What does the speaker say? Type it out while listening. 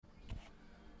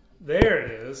There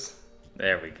it is.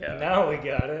 There we go. Now we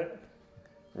got it.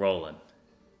 Rolling.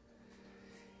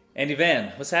 Andy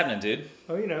Van, what's happening, dude?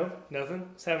 Oh, nothing.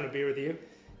 Just having a beer with you.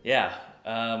 Yeah.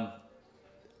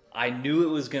 I knew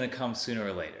it was going to come sooner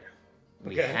or later.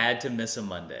 We had to miss a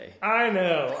Monday. I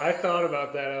know. I thought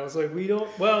about that. I was like,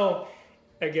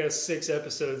 I guess 6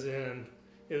 episodes in,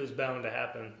 it was bound to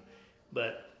happen.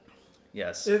 But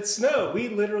yes, it snowed. We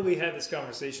literally had this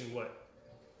conversation,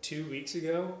 2 weeks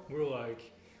ago? We were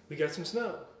like, we got some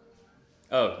snow.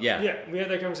 Oh, yeah. Yeah, we had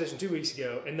that conversation 2 weeks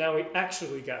ago, and now we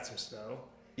actually got some snow.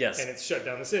 Yes. And it's shut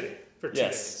down the city for 2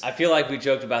 days. I feel like we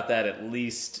joked about that at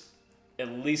least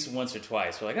once or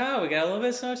twice. We're like, oh, we got a little bit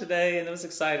of snow today, and it was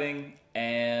exciting.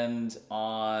 And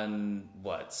on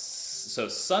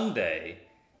Sunday,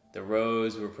 the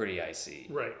roads were pretty icy.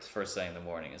 Right. First thing in the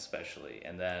morning, especially.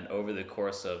 And then over the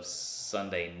course of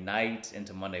Sunday night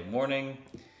into Monday morning,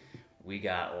 we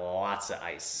got lots of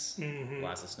ice. Mm-hmm.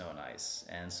 Lots of snow and ice.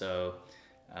 And so,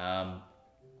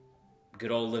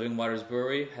 good old Living Waters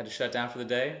Brewery had to shut down for the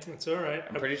day. It's all right.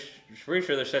 I'm pretty sure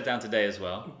they're shut down today as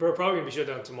well. We're probably going to be shut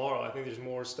down tomorrow. I think there's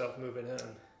more stuff moving in.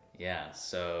 Yeah,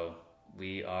 so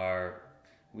we are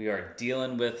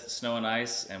dealing with snow and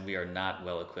ice, and we are not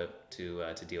well equipped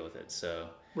to deal with it. So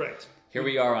right here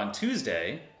we are on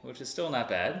Tuesday, which is still not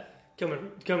bad.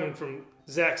 Coming from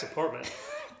Zach's apartment.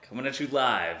 Coming at you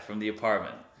live from the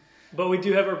apartment. But we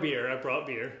do have our beer. I brought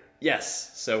beer.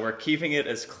 Yes, so we're keeping it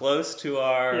as close to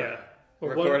our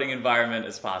recording environment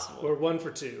as possible. We're 1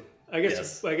 for 2. I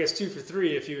guess 2 for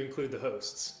 3 if you include the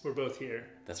hosts. We're both here.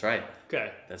 That's right.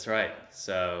 Okay. That's right.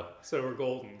 So we're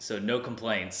golden. So no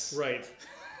complaints. Right.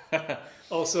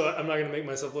 Also, I'm not going to make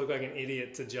myself look like an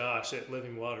idiot to Josh at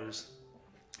Living Waters.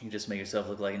 You just make yourself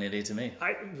look like an idiot to me.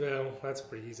 Well, that's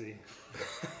pretty easy.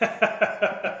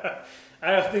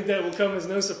 I think that will come as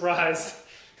no surprise.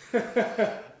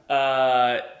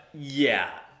 Yeah.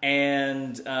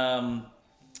 And,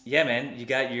 yeah, man, you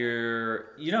got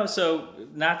your, so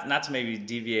not to maybe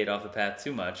deviate off the path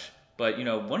too much, but,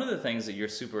 one of the things that you're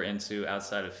super into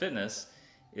outside of fitness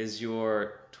is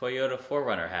your Toyota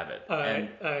 4Runner habit.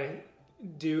 I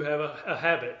do have a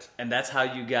habit. And that's how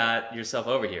you got yourself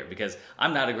over here, because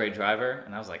I'm not a great driver,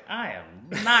 and I was like, I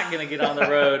am not going to get on the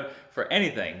road for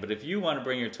anything, but if you want to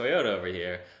bring your Toyota over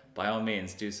here, by all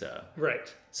means, do so.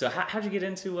 Right. So how'd you get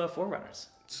into 4Runners?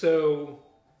 So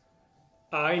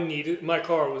I needed, my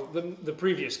car was, the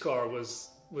previous car was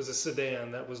a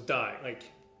sedan that was dying,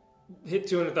 hit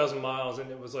 200,000 miles,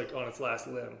 and it was on its last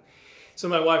limb. So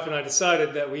my wife and I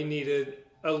decided that we needed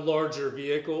a larger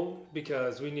vehicle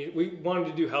because we wanted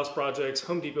to do house projects.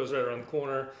 Home Depot's right around the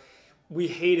corner. We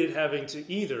hated having to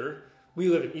we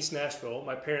live in East Nashville.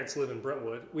 My parents live in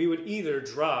Brentwood. We would either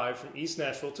drive from East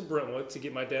Nashville to Brentwood to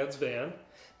get my dad's van,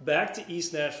 back to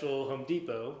East Nashville Home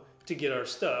Depot to get our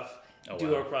stuff,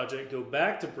 do our project, go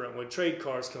back to Brentwood, trade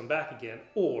cars, come back again,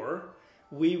 or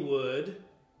we would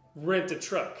rent a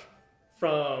truck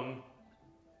from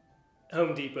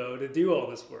Home Depot to do all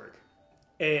this work.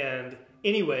 And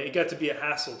anyway, it got to be a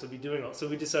hassle to be doing all. So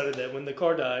we decided that when the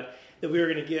car died, that we were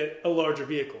going to get a larger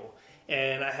vehicle.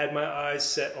 And I had my eyes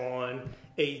set on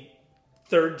a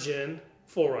 3rd gen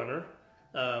 4Runner.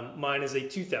 Mine is a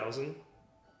 2000.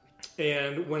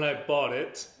 And when I bought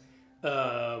it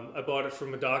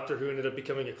from a doctor who ended up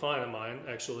becoming a client of mine,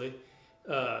 actually.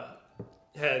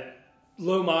 Had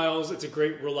low miles. It's a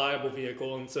great, reliable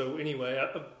vehicle. And so anyway,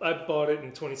 I bought it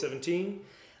in 2017.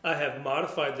 I have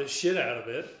modified the shit out of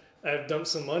it. I have dumped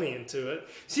some money into it.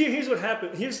 See, here's what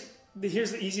happened. Here's the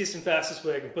easiest and fastest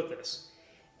way I can put this.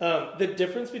 The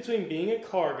difference between being a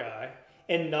car guy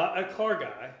and not a car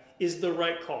guy is the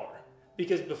right car.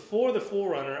 Because before the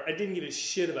 4Runner, I didn't give a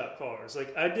shit about cars.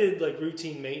 I did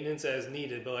routine maintenance as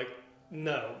needed, but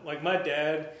no. My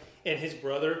dad and his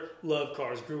brother love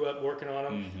cars, grew up working on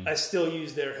them. Mm-hmm. I still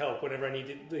use their help whenever I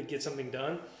need to get something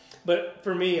done. But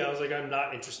for me, I was I'm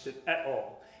not interested at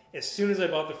all. As soon as I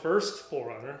bought the first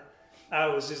 4Runner, I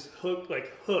was just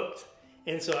hooked.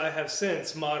 And so I have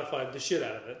since modified the shit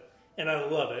out of it. And I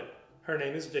love it. Her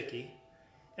name is Vicky.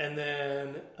 And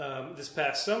then this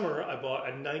past summer, I bought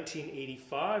a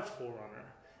 1985 4Runner.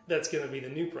 That's going to be the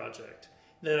new project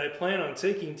that I plan on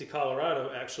taking to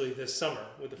Colorado actually this summer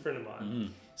with a friend of mine.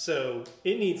 Mm-hmm. So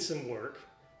it needs some work.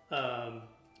 But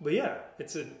yeah,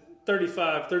 it's a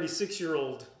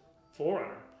 36-year-old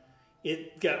 4Runner.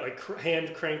 It got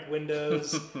hand crank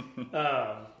windows.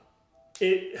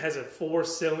 It has a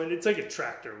 4-cylinder. It's like a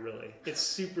tractor, really. It's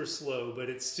super slow, but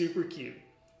it's super cute.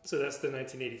 So that's the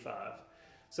 1985.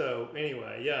 So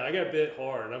anyway, yeah, I got bit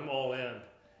hard. I'm all in.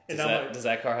 And does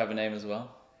that car have a name as well?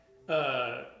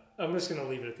 I'm just going to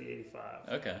leave it at the 85.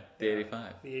 Okay, the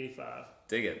 85. The 85.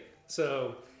 Dig it.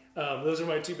 So those are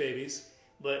my two babies,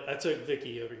 but I took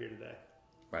Vicky over here today.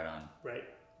 Right on. Right.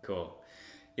 Cool.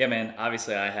 Yeah, man,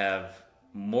 obviously I have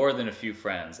more than a few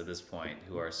friends at this point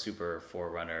who are super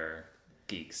Forerunner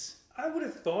geeks. I would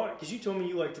have thought, because you told me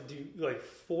you like to do like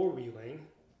four-wheeling.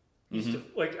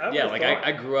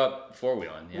 I grew up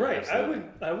four-wheeling. Yeah, right. absolutely.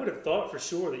 I would have thought for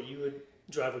sure that you would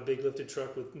drive a big lifted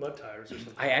truck with mud tires or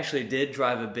something. I actually did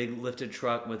drive a big lifted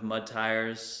truck with mud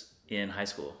tires in high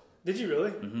school. Did you really?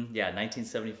 Mm-hmm. Yeah,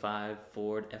 1975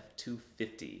 Ford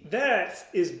F-250. That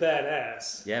is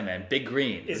badass. Yeah, man. Big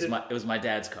green. It was my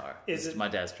dad's car. It's my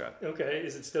dad's truck. Okay.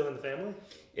 Is it still in the family?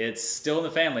 It's still in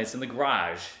the family. It's in the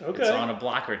garage. Okay. It's on a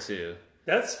block or two.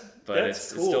 It's cool. It's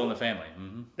still in the family.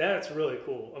 Mm-hmm. That's really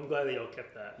cool. I'm glad that y'all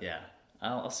kept that. Yeah.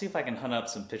 I'll see if I can hunt up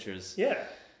some pictures. Yeah.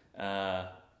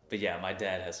 But yeah, my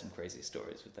dad has some crazy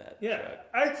stories with that. Yeah, truck.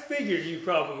 I figured you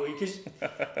probably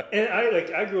and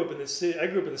I grew up in the city. I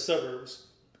grew up in the suburbs,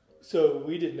 so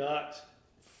we did not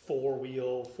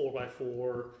 4-wheel,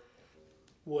 4x4,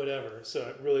 whatever. So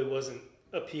it really wasn't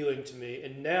appealing to me.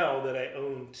 And now that I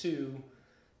own two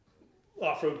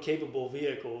off-road capable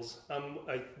vehicles,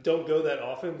 I don't go that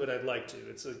often, but I'd like to.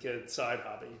 It's like a side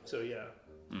hobby. So yeah,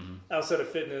 outside of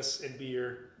fitness and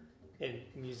beer and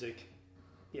music,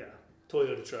 yeah.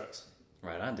 Toyota trucks.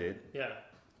 Right on, dude. Yeah.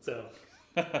 So.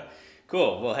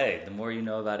 Cool. Well, hey, the more you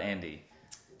know about Andy.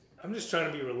 I'm just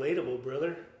trying to be relatable,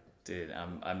 brother. Dude,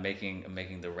 I'm making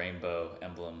the rainbow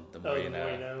emblem. The more you know. The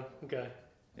more you know. Okay.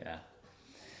 Yeah.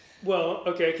 Well,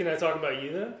 okay. Can I talk about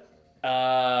you then?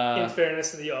 In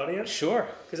fairness to the audience. Sure.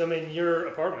 Because I'm in your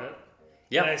apartment.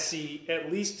 Yeah. And I see at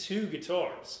least 2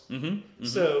 guitars. Mm-hmm. Mm-hmm.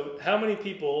 So, how many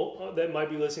people that might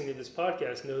be listening to this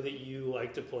podcast know that you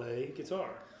like to play guitar?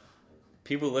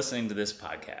 People listening to this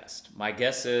podcast, my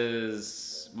guess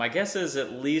is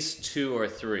at least 2 or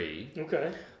 3.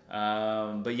 Okay.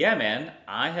 But yeah, man,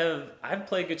 I've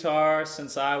played guitar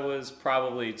since I was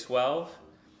probably 12.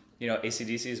 You know,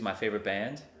 AC/DC is my favorite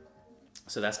band,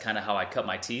 so that's kind of how I cut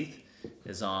my teeth,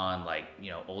 is on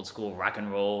old school rock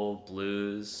and roll,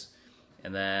 blues,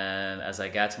 and then as I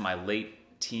got to my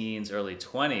late teens, early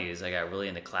 20s, I got really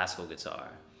into classical guitar.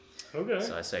 Okay.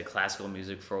 So I studied classical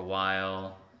music for a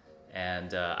while.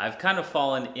 And I've kind of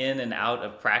fallen in and out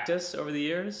of practice over the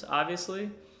years,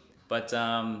 obviously. But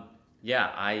I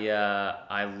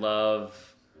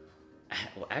love.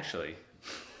 Well, actually,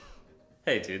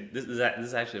 hey, dude, this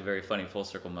is actually a very funny full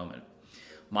circle moment.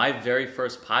 My very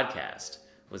first podcast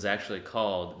was actually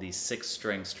called the 6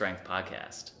 String Strength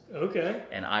Podcast. Okay.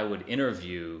 And I would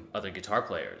interview other guitar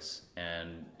players,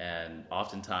 and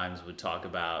oftentimes would talk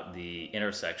about the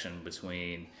intersection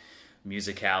between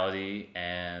musicality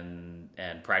and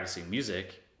practicing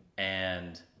music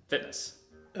and fitness.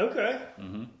 Okay.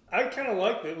 Mm-hmm. I kind of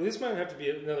like that. This might have to be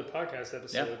another podcast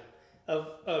episode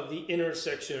of the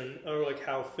intersection, or like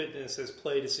how fitness has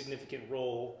played a significant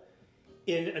role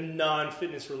in a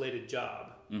non-fitness related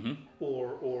job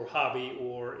or hobby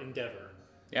or endeavor.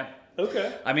 Yeah.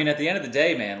 Okay. I mean, at the end of the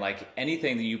day, man, like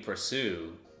anything that you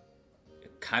pursue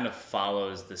kind of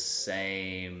follows the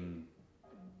same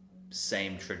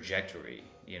trajectory.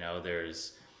 You know,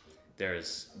 there's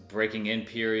breaking in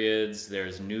periods,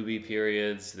 there's newbie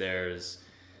periods, there's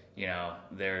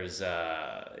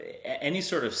any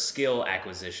sort of skill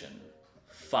acquisition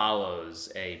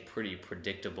follows a pretty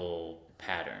predictable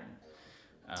pattern.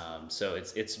 So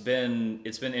it's been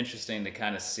interesting to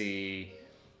kind of see,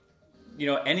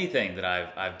 anything that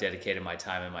I've dedicated my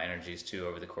time and my energies to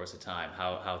over the course of time,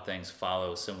 how things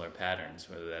follow similar patterns,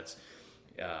 whether that's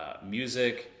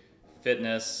music,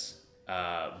 fitness,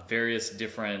 various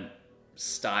different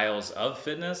styles of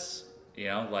fitness,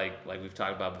 like we've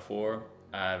talked about before.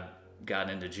 I've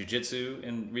gotten into jiu-jitsu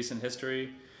in recent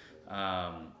history,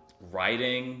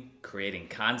 writing, creating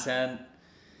content,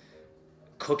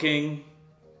 cooking,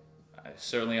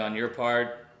 certainly on your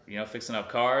part, fixing up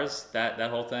cars, that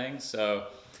whole thing. So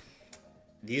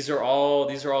these are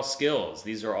all skills.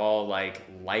 These are all like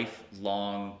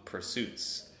lifelong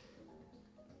pursuits.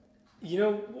 I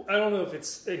don't know if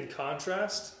it's in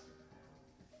contrast,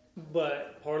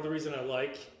 but part of the reason I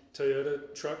like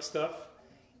Toyota truck stuff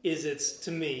is it's,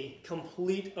 to me,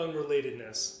 complete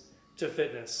unrelatedness to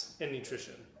fitness and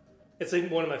nutrition. It's like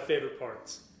one of my favorite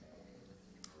parts.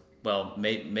 Well,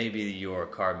 maybe your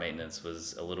car maintenance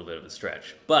was a little bit of a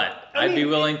stretch, but I'd be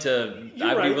willing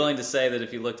to say that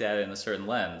if you looked at it in a certain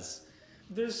lens,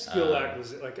 there's skill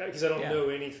acquisition, because I don't know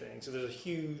anything, so there's a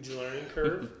huge learning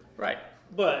curve. Right.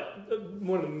 But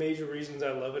one of the major reasons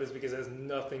I love it is because it has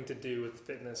nothing to do with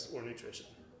fitness or nutrition.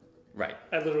 Right.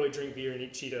 I literally drink beer and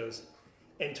eat Cheetos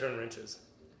and turn wrenches.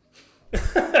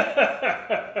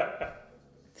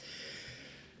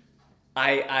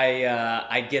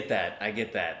 I get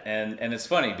that. And it's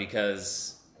funny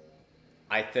because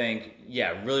I think,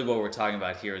 really what we're talking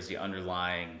about here is the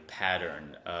underlying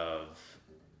pattern of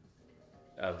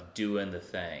doing the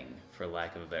thing, for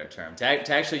lack of a better term. To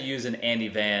actually use an Andy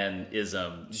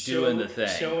Van-ism, doing the thing.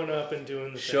 Showing up and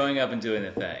doing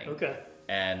the thing. Okay.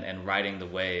 And riding the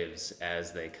waves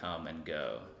as they come and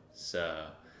go. So,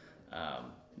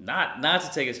 not to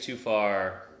take us too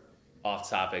far off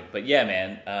topic, but yeah,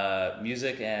 man,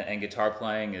 music and guitar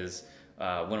playing is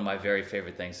one of my very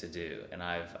favorite things to do, and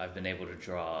I've been able to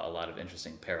draw a lot of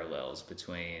interesting parallels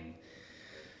between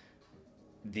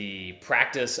the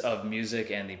practice of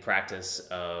music and the practice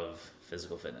of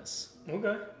physical fitness.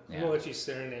 Okay, yeah. I'm gonna let you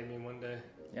serenade me one day.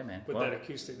 Yeah, man. With that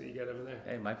acoustic that you got over there.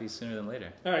 Hey, it might be sooner than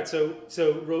later. All right, so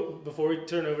before we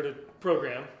turn over to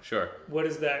program, sure. What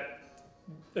is that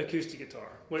acoustic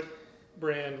guitar? What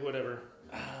brand? Whatever.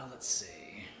 Let's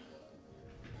see.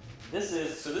 This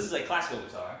is a classical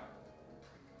guitar.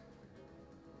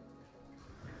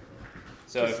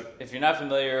 So if you're not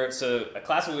familiar, so a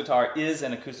classical guitar is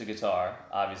an acoustic guitar,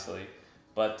 obviously,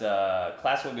 but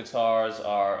classical guitars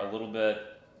are a little bit,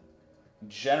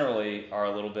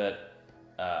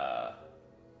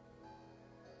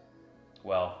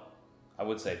 I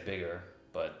would say bigger,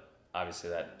 but obviously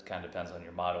that kind of depends on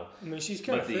your model. I mean, she's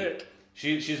kind of thick.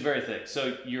 She's very thick.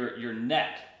 So your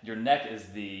neck is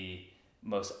the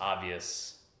most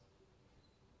obvious.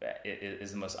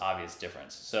 Is the most obvious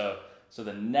difference. So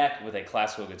the neck with a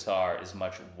classical guitar is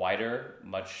much wider,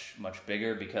 much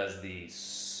bigger, because the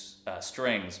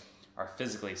strings are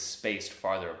physically spaced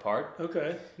farther apart.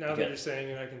 Okay. Now that you're saying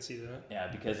it, I can see that. Yeah,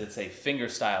 because it's a finger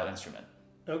style instrument.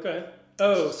 Okay.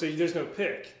 Oh, so there's no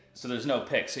pick. So there's no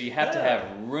pick. So you have to have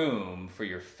room for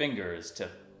your fingers to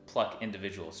pluck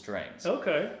individual strings.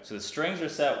 Okay. So the strings are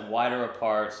set wider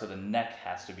apart, so the neck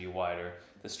has to be wider.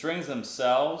 The strings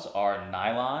themselves are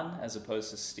nylon as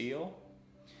opposed to steel.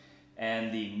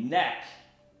 And the neck,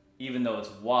 even though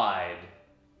it's wide,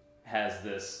 has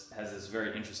this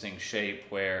very interesting shape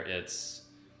where it's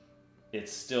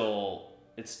still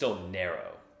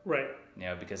narrow. Right. You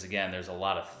know, because again, there's a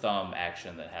lot of thumb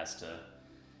action that has to,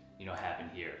 happen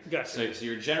here. Gotcha. So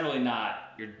you're generally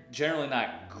not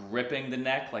gripping the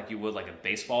neck like you would like a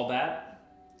baseball bat,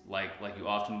 like you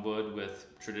often would with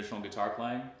traditional guitar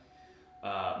playing.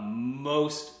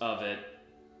 Most of it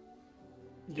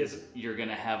is you're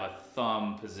gonna have a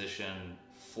thumb position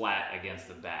flat against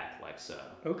the back, like so.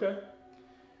 Okay.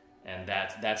 And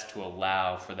that's to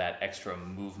allow for that extra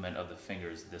movement of the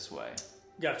fingers this way.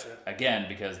 Gotcha. Again,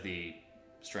 because the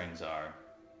strings are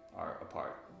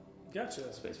apart.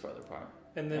 Gotcha. Spaced farther apart.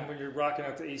 And then when you're rocking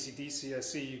out the AC/DC, I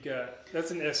see you got,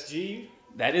 that's an SG?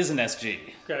 That is an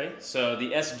SG. Okay. So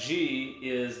the SG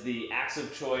is the axe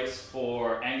of choice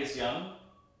for Angus Young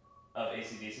of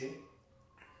AC/DC.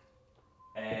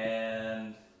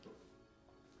 And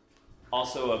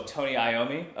also of Tony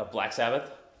Iommi of Black Sabbath.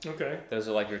 Okay. Those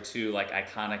are like your two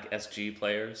iconic SG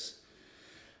players.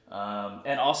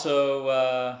 And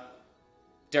also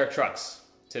Derek Trucks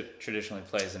traditionally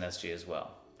plays an SG as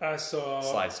well. I saw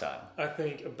slide style. I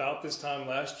think about this time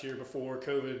last year, before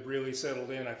COVID really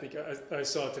settled in, I think I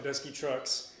saw Tedeschi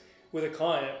Trucks with a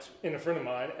client and a friend of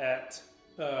mine at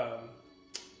the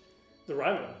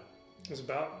Ryman. It was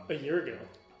about a year ago.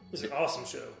 It was an awesome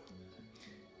show.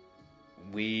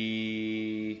 Were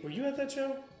you at that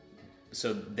show?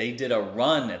 So they did a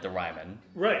run at the Ryman.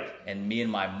 Right. And me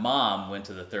and my mom went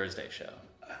to the Thursday show.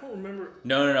 I don't remember.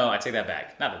 No, I take that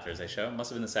back. Not the Thursday show. It must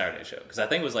have been the Saturday show. Because I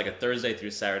think it was like a Thursday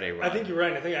through Saturday run. I think you're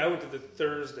right. I think I went to the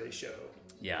Thursday show.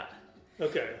 Yeah.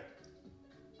 Okay.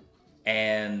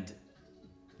 And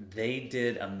they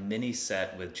did a mini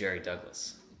set with Jerry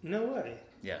Douglas. No way.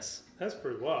 Yes. That's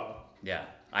pretty wild. Yeah.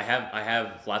 I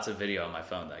have lots of video on my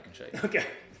phone that I can show you. Okay.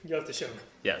 You have to show me.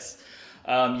 Yes.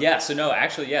 Yes.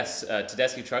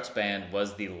 Tedeschi Trucks Band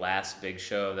was the last big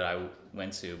show that I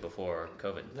went to before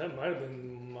COVID. That might have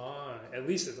been mine, at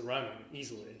least at the Ryman,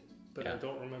 easily. But yeah. I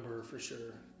don't remember for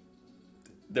sure.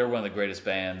 They're one of the greatest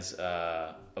bands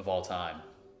of all time,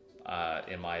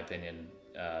 in my opinion.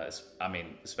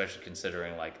 Especially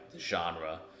considering like the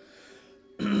genre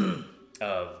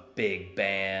of big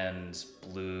bands,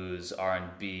 blues,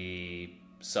 R&B,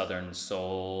 Southern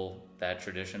soul, that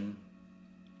tradition.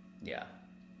 Yeah,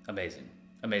 amazing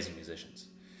musicians.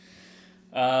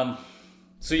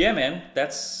 So yeah, man,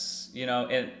 that's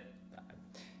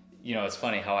it's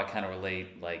funny how I kind of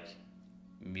relate like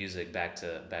music back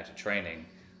to training.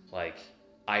 Like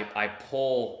I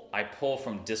pull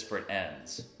from disparate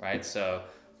ends, right? So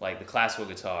like the classical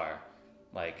guitar,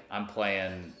 like I'm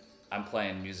playing I'm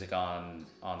playing music on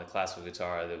the classical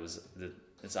guitar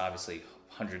it's obviously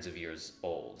hundreds of years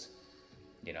old.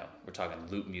 You know, we're talking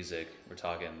loop music. We're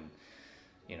talking,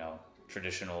 you know,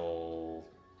 traditional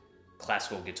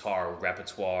classical guitar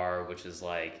repertoire, which is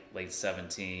like late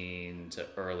 17 to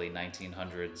early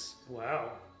 1900s.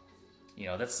 Wow. You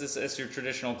know, that's your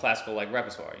traditional classical like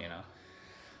repertoire. You know,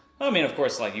 I mean, of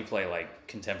course, like you play like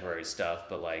contemporary stuff,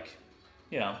 but like,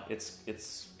 you know,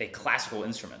 it's a classical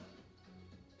instrument,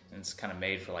 and it's kind of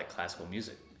made for like classical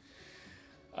music.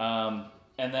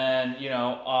 And then, you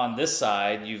know, on this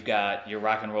side, you've got your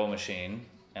rock and roll machine,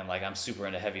 and like I'm super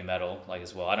into heavy metal, like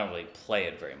as well. I don't really play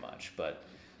it very much, but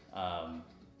I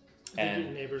think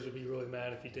your neighbors would be really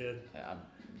mad if you did.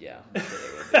 Yeah, I'm sure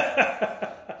they would.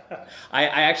 I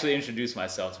actually introduced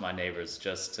myself to my neighbors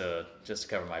just to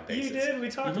cover my bases. You did? We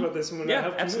talked about this when I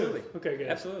helped absolutely. you move. Okay, good.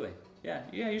 Absolutely. Yeah.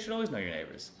 You should always know your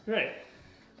neighbors. Right.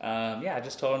 I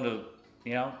just told them to,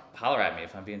 you know, holler at me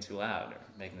if I'm being too loud or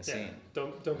making a scene.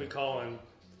 Don't be calling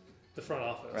the front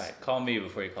office. Right. Call me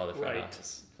before you call the front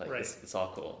office. Like right. It's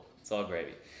all cool. It's all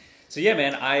gravy. So yeah,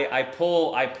 man, I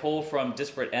pull from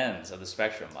disparate ends of the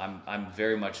spectrum. I'm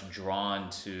very much drawn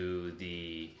to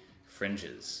the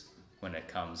fringes when it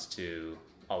comes to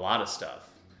a lot of stuff.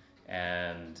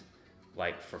 And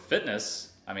like for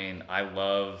fitness, I mean, I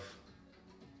love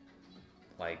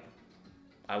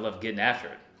getting after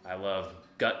it. I love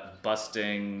gut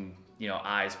busting, you know,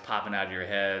 eyes popping out of your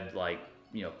head, like,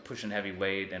 you know, pushing heavy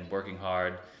weight and working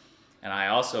hard. And I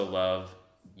also love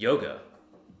yoga.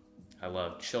 I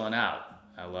love chilling out.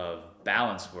 I love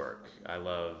balance work. I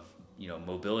love, you know,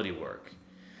 mobility work.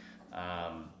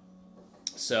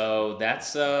 So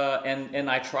that's and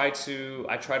I try to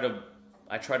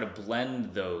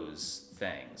blend those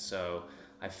things. So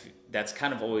that's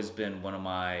kind of always been one of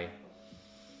my,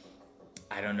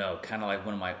 I don't know, kind of like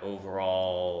one of my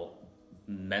overall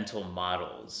mental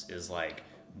models is like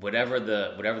whatever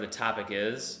the topic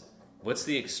is, what's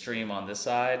the extreme on this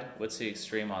side? What's the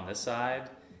extreme on this side?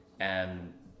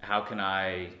 And how can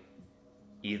I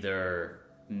either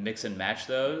mix and match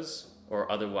those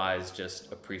or otherwise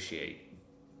just appreciate?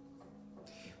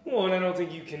 Well, and I don't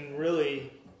think you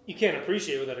can't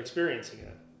appreciate without experiencing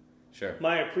it. Sure.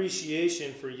 My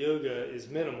appreciation for yoga is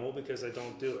minimal because I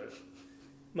don't do it.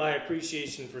 My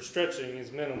appreciation for stretching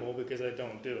is minimal because I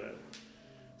don't do it.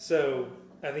 So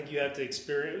I think you have to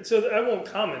experience. So I won't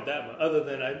comment that much, other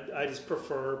than I just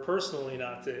prefer personally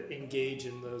not to engage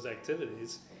in those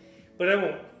activities. But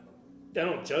I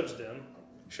don't judge them.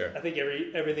 Sure. I think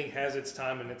everything has its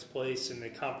time and its place in a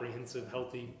comprehensive,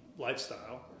 healthy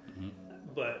lifestyle. Mm-hmm.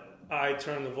 But I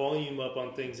turn the volume up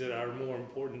on things that are more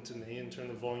important to me and turn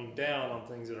the volume down on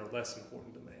things that are less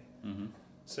important to me. Mm-hmm.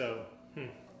 So,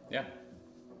 yeah.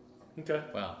 Okay.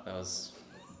 Wow, it's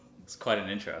quite an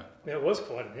intro. Yeah, it was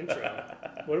quite an intro.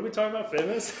 What are we talking about,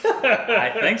 fitness?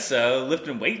 I think so.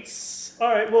 Lifting weights. All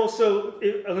right. Well, so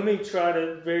let me try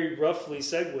to very roughly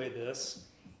segue this.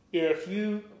 If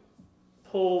you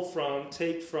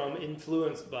take from,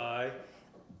 influenced by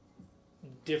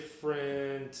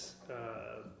different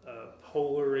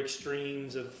polar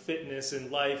extremes of fitness and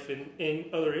life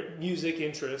and other music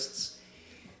interests,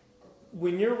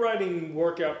 when you're writing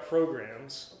workout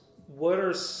programs, what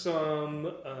are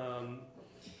some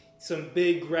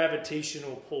big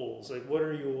gravitational pulls? Like, what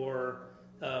are your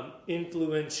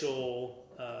influential,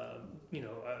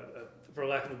 for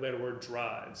lack of a better word,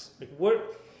 drives? Like,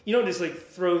 what, you don't just like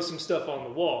throw some stuff on the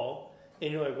wall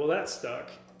and you're like, well, that stuck.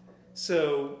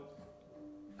 So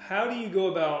how do you go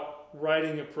about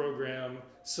writing a program,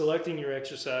 selecting your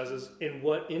exercises, and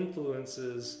what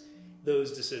influences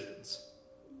those decisions?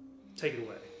 Take it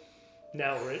away.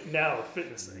 Now we're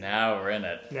fitness thing. Now we're in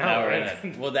it. Now we're in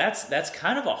it. Well, that's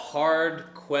kind of a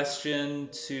hard question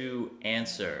to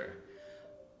answer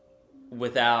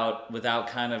without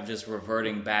kind of just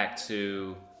reverting back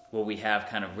to what we have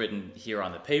kind of written here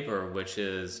on the paper, which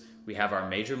is we have our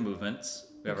major movements,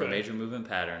 we have our major movement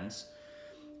patterns,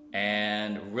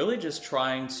 and really just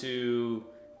trying to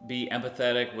be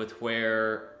empathetic with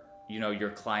where, you know, your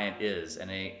client is at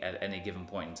any given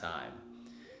point in time.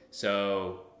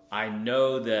 So I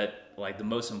know that like the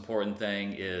most important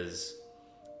thing is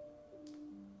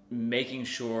making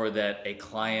sure that a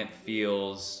client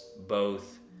feels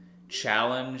both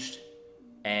challenged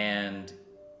and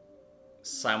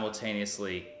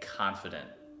simultaneously confident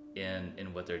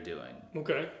in what they're doing.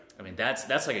 Okay. I mean,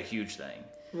 that's like a huge thing.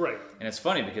 Right. And it's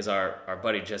funny because our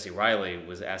buddy Jesse Riley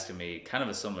was asking me kind of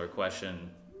a similar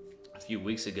question a few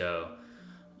weeks ago,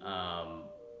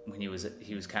 when he was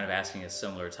kind of asking a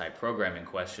similar type programming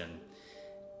question,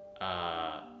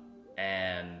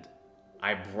 and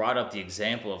I brought up the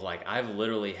example of like, I've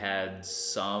literally had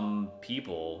some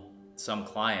people, some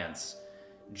clients,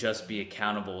 just be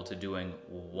accountable to doing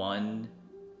one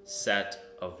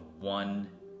set of one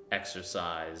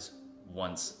exercise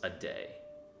once a day.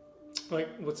 Like,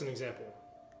 what's an example?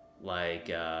 Like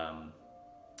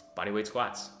bodyweight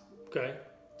squats. Okay.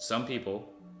 Some people,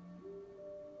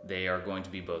 they are going to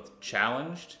be both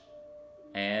challenged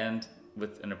and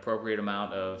with an appropriate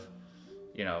amount of,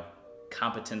 you know,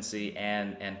 competency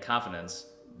and confidence,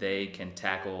 they can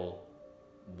tackle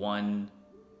one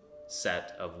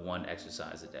set of one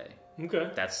exercise a day.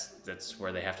 Okay. That's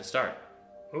where they have to start.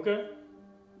 Okay.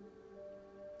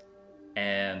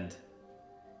 And,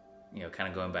 you know, kind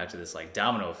of going back to this like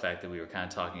domino effect that we were kind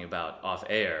of talking about off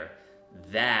air,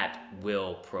 that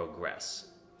will progress.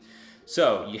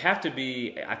 So you have to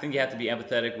be, I think you have to be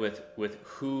empathetic with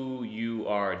who you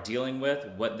are dealing with,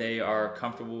 what they are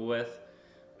comfortable with,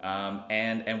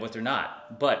 and what they're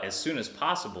not. But as soon as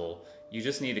possible, you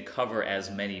just need to cover as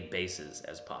many bases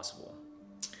as possible.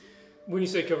 When you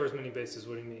say cover as many bases,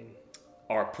 what do you mean?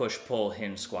 Or push, pull,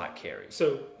 hinge, squat, carry.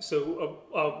 So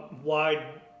a wide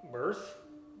berth?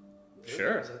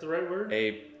 Sure. Is that the right word?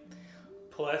 A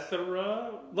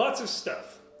plethora? Lots of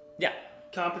stuff. Yeah.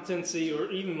 Competency or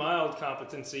even mild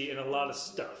competency in a lot of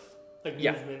stuff. Like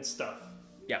movement stuff.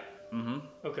 Yeah. Mm-hmm.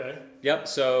 Okay. Yep.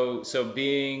 So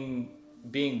being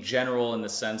general in the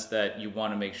sense that you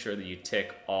want to make sure that you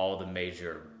tick all the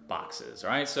major boxes,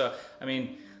 right? So, I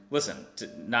mean, listen,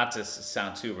 not to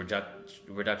sound too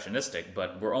reductionistic,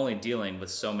 but we're only dealing with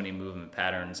so many movement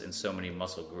patterns and so many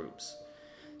muscle groups.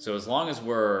 So as long as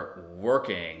we're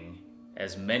working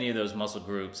as many of those muscle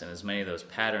groups and as many of those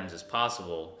patterns as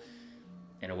possible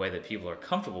in a way that people are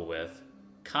comfortable with,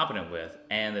 competent with,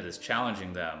 and that is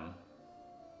challenging them,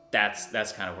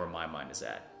 that's kind of where my mind is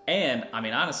at. And, I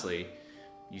mean, honestly,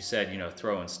 you said, you know,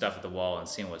 throwing stuff at the wall and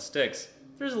seeing what sticks.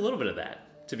 There's a little bit of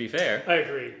that, to be fair. I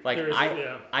agree. Like,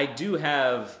 I do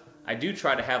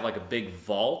try to have like a big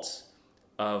vault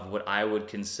of what I would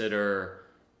consider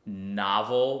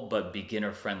novel but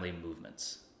beginner-friendly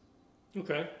movements.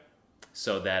 Okay.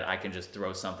 So that I can just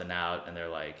throw something out and they're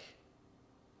like,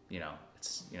 there's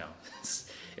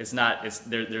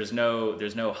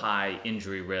no high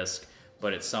injury risk,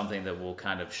 but it's something that will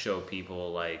kind of show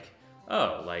people like,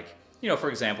 oh, like, you know, for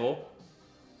example,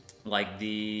 like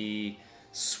the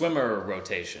swimmer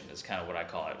rotation is kind of what I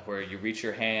call it, where you reach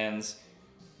your hands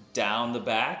down the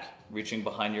back, reaching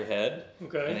behind your head,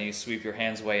 okay, and then you sweep your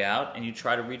hands way out and you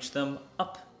try to reach them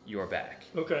up your back.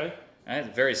 Okay. And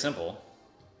it's very simple,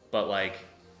 but like,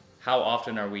 how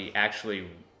often are we actually,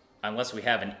 unless we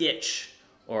have an itch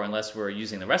or unless we're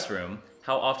using the restroom,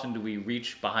 how often do we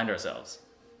reach behind ourselves?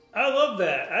 I love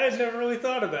that. I had never really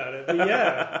thought about it, but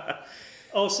yeah.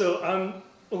 Also, I'm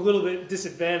a little bit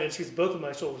disadvantaged because both of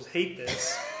my shoulders hate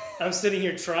this. I'm sitting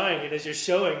here trying it as you're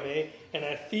showing me, and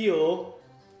I feel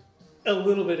a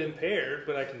little bit impaired,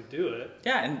 but I can do it.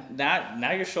 Yeah, and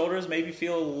now your shoulders maybe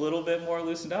feel a little bit more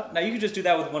loosened up. Now you can just do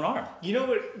that with one arm. You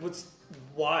know what's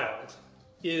wild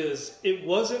is it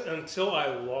wasn't until I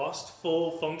lost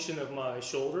full function of my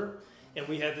shoulder, and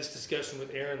we had this discussion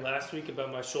with Erin last week about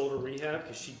my shoulder rehab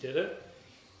because she did it.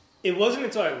 It wasn't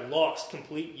until I lost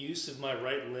complete use of my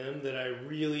right limb that I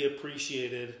really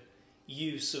appreciated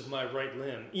use of my right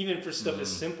limb, even for stuff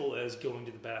as simple as going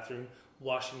to the bathroom,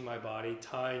 washing my body,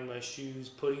 tying my shoes,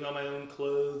 putting on my own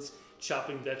clothes,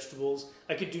 chopping vegetables.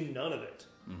 I could do none of it.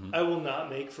 Mm-hmm. I will not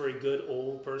make for a good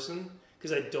old person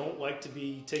because I don't like to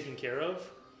be taken care of.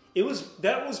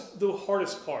 That was the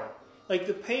hardest part. Like,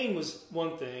 the pain was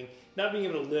one thing, not being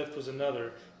able to lift was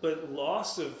another, but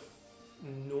loss of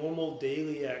normal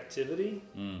daily activity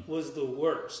was the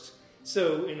worst.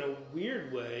 So in a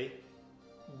weird way,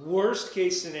 worst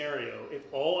case scenario, if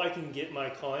all I can get my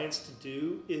clients to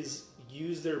do is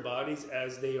use their bodies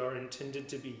as they are intended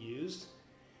to be used.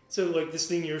 So like this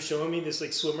thing you're showing me, this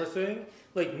like swimmer thing,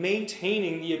 like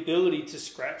maintaining the ability to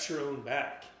scratch your own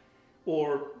back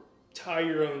or tie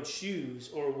your own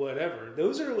shoes or whatever.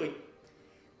 Those are like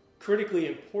critically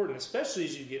important, especially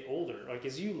as you get older. Like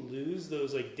as you lose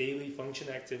those like daily function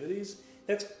activities,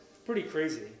 that's pretty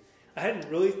crazy. I hadn't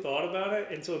really thought about it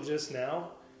until just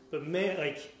now, but man,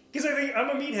 like, because I think I'm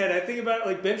a meathead. I think about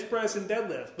like bench press and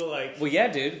deadlift, but like, well, yeah,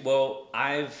 dude. Well,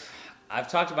 I've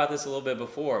talked about this a little bit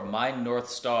before. My North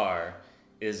Star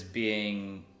is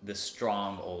being the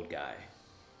strong old guy,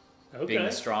 being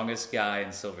the strongest guy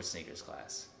in Silver Sneakers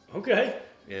class. Okay,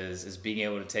 is being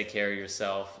able to take care of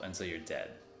yourself until you're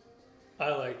dead.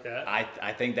 I like that.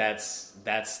 I think that's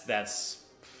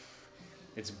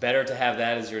it's better to have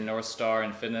that as your North Star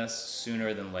in fitness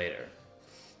sooner than later.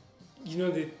 You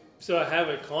know, So I have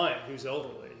a client who's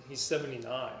elderly. He's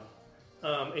 79,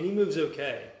 and he moves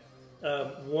okay.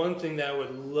 One thing that I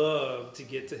would love to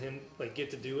get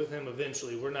to do with him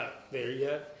eventually. We're not there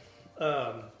yet.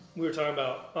 We were talking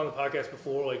about on the podcast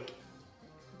before, like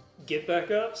get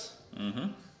back ups.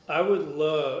 Mm-hmm. I would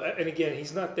love, and again,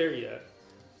 he's not there yet.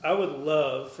 I would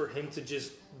love for him to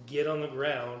just get on the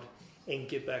ground and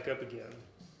get back up again.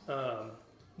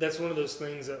 That's one of those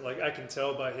things that, like, I can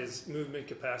tell by his movement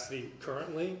capacity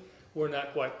currently, we're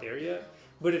not quite there yet,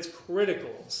 but it's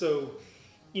critical. So,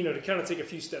 to kind of take a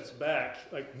few steps back,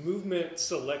 like movement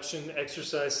selection,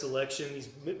 exercise selection, these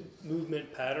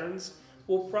movement patterns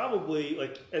will probably,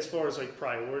 like, as far as like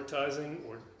prioritizing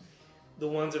or the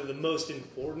ones that are the most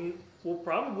important, will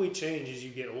probably change as you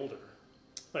get older,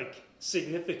 like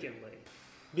significantly.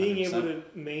 Being 100%. able to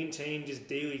maintain just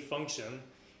daily function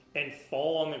and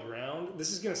fall on the ground.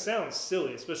 This is going to sound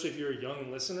silly, especially if you're a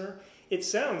young listener. It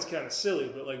sounds kind of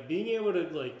silly, but like being able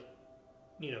to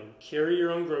carry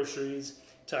your own groceries,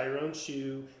 tie your own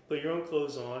shoe, put your own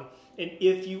clothes on, and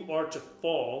if you are to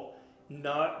fall,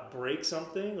 not break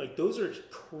something, like those are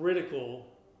critical.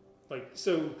 Like,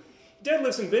 so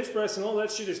deadlifts and bench press and all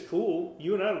that shit is cool.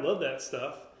 You and I love that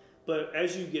stuff. But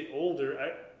as you get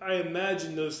older, I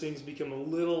imagine those things become a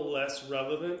little less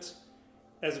relevant,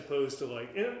 as opposed to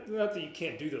like, not that you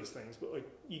can't do those things, but like,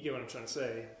 you get what I'm trying to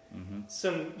say.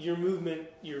 Mm-hmm. Your movement,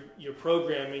 your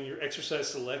programming, your exercise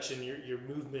selection, your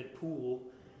movement pool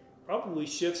probably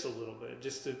shifts a little bit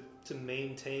just to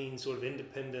maintain sort of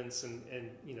independence and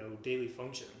daily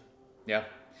function. Yeah.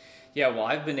 Yeah, well,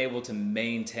 I've been able to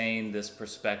maintain this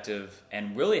perspective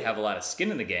and really have a lot of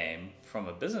skin in the game from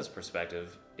a business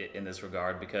perspective in this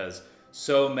regard, because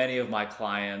so many of my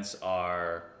clients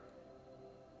are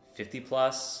 50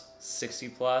 plus, 60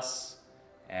 plus,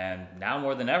 and now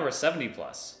more than ever 70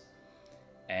 plus.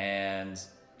 And,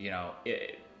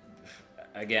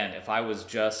 again, if I was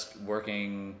just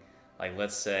working, like,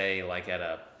 let's say, like at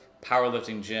a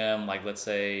powerlifting gym, like, let's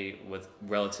say with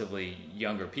relatively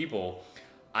younger people,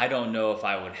 I don't know if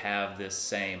I would have this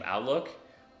same outlook,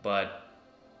 but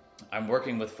I'm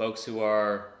working with folks who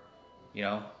are,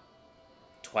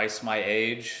 twice my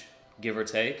age, give or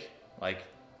take, like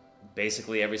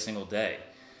basically every single day.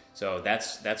 So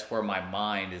that's where my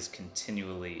mind is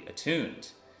continually attuned.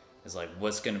 Is like,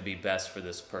 what's going to be best for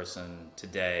this person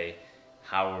today?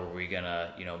 How are we going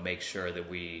to, make sure that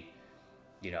we,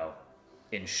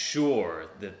 ensure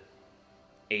that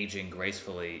aging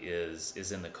gracefully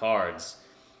is in the cards?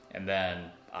 And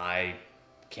then I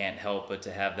can't help but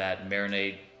to have that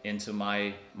marinate into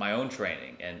my own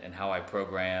training and how I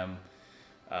program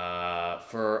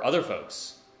for other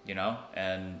folks,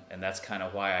 and that's kind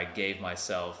of why I gave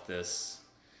myself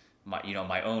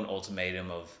my own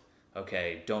ultimatum of,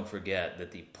 okay, don't forget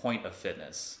that the point of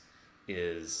fitness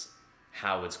is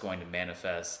how it's going to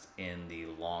manifest in the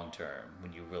long term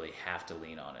when you really have to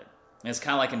lean on it. And it's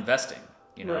kind of like investing,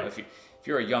 Right. If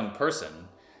you're a young person,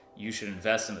 you should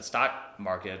invest in the stock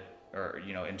market or,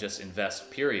 and just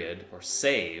invest, period, or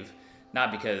save,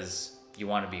 not because you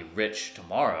want to be rich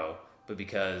tomorrow, but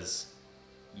because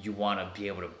you want to be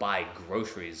able to buy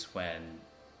groceries when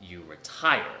you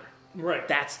retire. Right.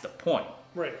 That's the point.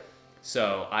 Right.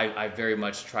 So I very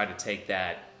much try to take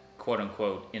that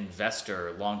quote-unquote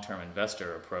long-term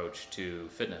investor approach to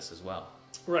fitness as well.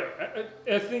 Right.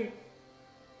 I think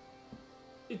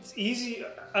it's easy.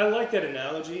 I like that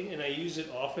analogy, and I use it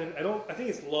often. I think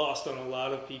it's lost on a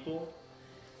lot of people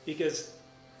because,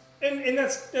 and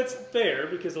that's fair,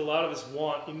 because a lot of us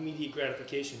want immediate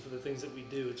gratification for the things that we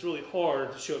do. It's really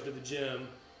hard to show up to the gym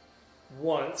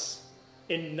once,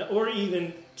 or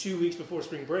even 2 weeks before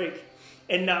spring break,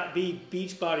 and not be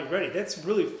beach body ready. That's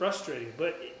really frustrating,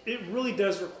 but it really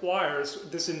does require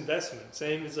this investment.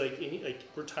 Same as like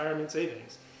retirement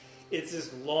savings. It's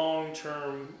this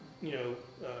long-term,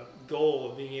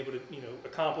 goal of being able to,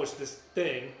 accomplish this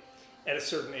thing at a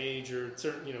certain age or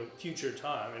certain, future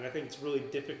time. And I think it's really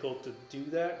difficult to do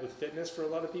that with fitness for a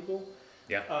lot of people.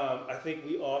 Yeah. I think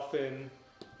we often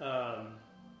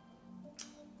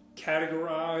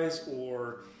categorize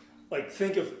or like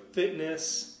think of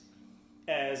fitness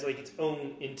as like its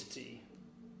own entity.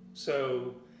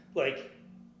 So like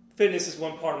fitness is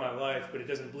one part of my life, but it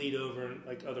doesn't bleed over in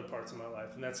like other parts of my life,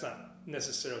 and that's not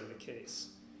necessarily the case.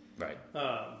 Right.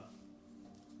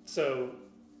 So,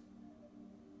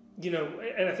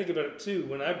 and I think about it too,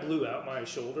 when I blew out my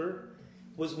shoulder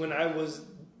was when I was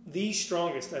the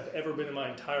strongest I've ever been in my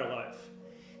entire life.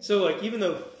 So like, even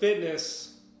though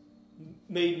fitness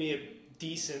made me a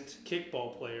decent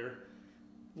kickball player,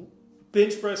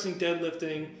 bench pressing,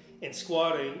 deadlifting, and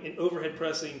squatting and overhead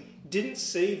pressing didn't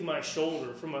save my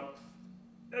shoulder from a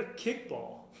a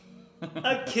kickball.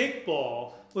 A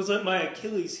kickball was like my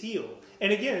Achilles heel.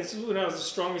 And again, this is when I was the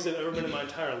strongest I've ever been in my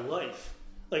entire life,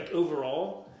 like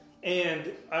overall.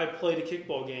 And I played a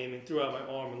kickball game and threw out my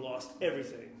arm and lost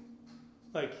everything.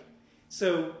 Like,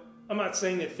 so I'm not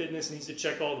saying that fitness needs to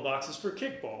check all the boxes for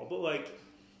kickball, but like,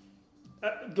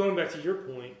 going back to your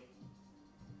point,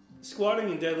 squatting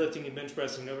and deadlifting and bench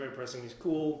pressing and overhead pressing is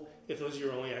cool if those are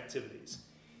your only activities.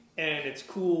 And it's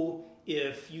cool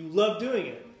if you love doing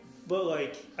it. But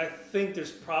like, I think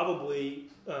there's probably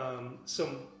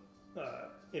some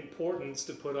importance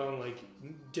to put on like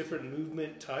different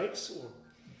movement types, or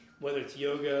whether it's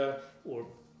yoga or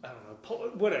I don't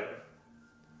know, whatever.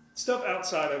 Stuff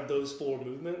outside of those 4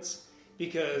 movements,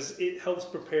 because it helps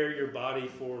prepare your body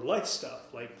for life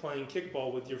stuff, like playing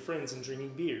kickball with your friends and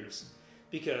drinking beers,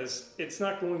 because it's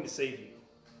not going to save you.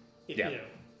 You know.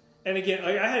 And again,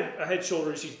 I had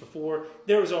shoulder issues before.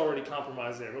 There was already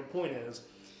compromise there. But the point is,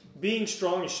 being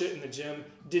strong as shit in the gym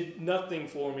did nothing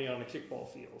for me on a kickball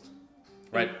field.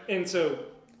 Right. And so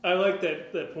I like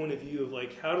that point of view of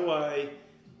like, how do I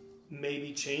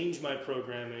maybe change my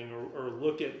programming or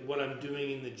look at what I'm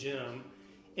doing in the gym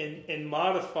and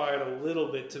modify it a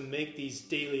little bit to make these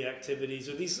daily activities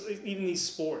or even these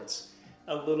sports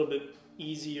a little bit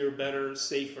easier, better,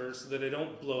 safer, so that I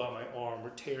don't blow out my arm or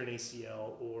tear an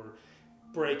ACL or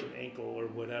break an ankle or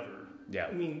whatever. Yeah.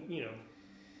 I mean, you know,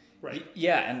 right.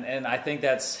 Yeah, and I think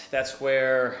that's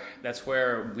where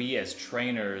we as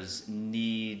trainers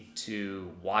need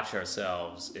to watch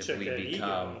ourselves if we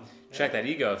become check that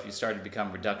ego if you start to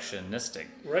become reductionistic.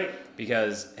 Right.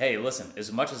 Because hey, listen,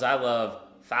 as much as I love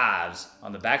 5s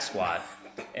on the back squat,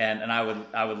 and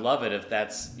I would love it if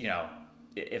that's, you know,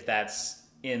 if that's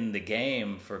in the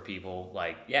game for people,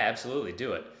 like, yeah, absolutely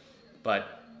do it.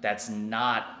 But that's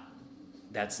not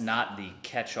the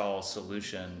catch-all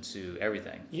solution to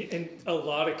everything. Yeah, and a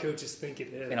lot of coaches think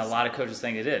it is. And a lot of coaches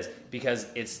think it is, because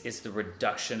it's the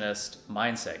reductionist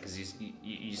mindset, because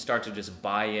you start to just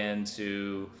buy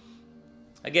into,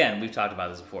 again, we've talked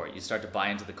about this before, you start to buy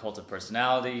into the cult of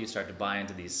personality, you start to buy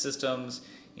into these systems,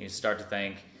 you start to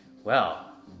think,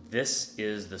 well, this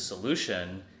is the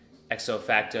solution, ipso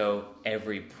facto,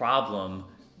 every problem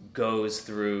goes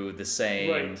through the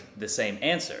same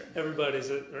answer. Everybody's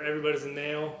a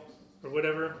nail or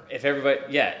whatever.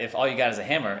 If all you got is a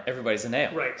hammer, everybody's a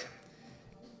nail. Right.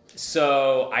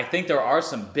 So I think there are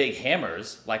some big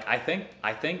hammers. Like I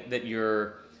think that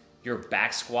your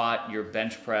back squat, your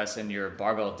bench press, and your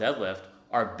barbell deadlift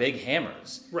are big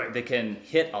hammers. Right. That can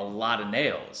hit a lot of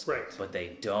nails. Right. But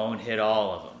they don't hit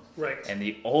all of them. Right. And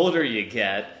the older you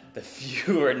get, the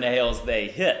fewer nails they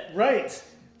hit. Right.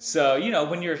 So, you know,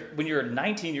 when you're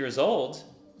 19 years old,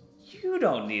 you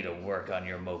don't need to work on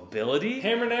your mobility.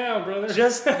 Hammer now, brother. You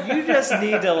just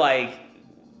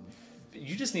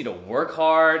need to work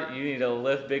hard. You need to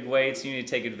lift big weights. You need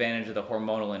to take advantage of the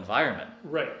hormonal environment.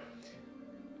 Right.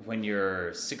 When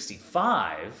you're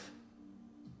 65,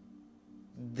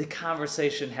 the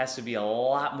conversation has to be a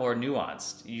lot more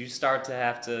nuanced. You start to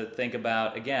have to think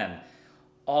about, again,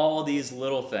 all these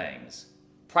little things.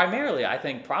 Primarily, I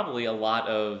think probably a lot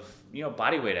of, you know,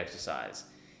 body weight exercise,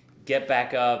 get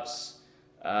back ups,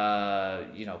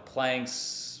 you know,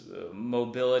 planks,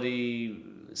 mobility,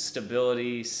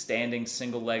 stability, standing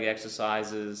single leg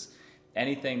exercises,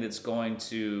 anything that's going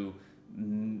to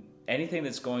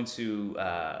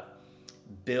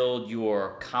build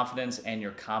your confidence and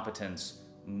your competence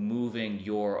moving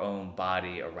your own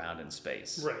body around in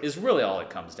space. Right. Is really all it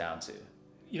comes down to.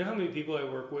 You know how many people I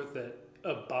work with that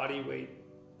a body weight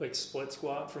like split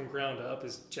squat from ground up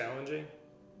is challenging?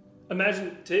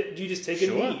 Imagine you just take a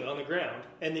knee on the ground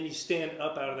and then you stand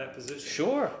up out of that position.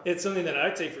 Sure. It's something that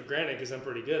I take for granted because I'm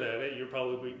pretty good at it. You're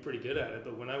probably pretty good at it.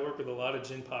 But when I work with a lot of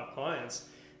gym pop clients,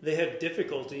 they have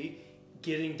difficulty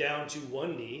getting down to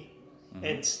one knee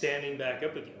and standing back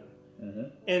up again. Mm-hmm.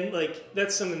 And like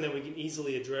that's something that we can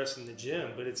easily address in the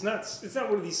gym, but it's not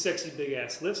one of these sexy big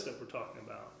ass lifts that we're talking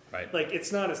about. Right. Like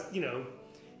it's not as, you know,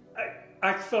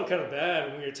 I felt kind of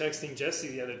bad when we were texting Jesse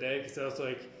the other day because I was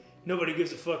like, nobody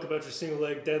gives a fuck about your single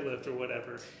leg deadlift or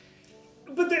whatever.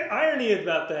 But the irony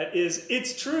about that is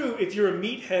it's true if you're a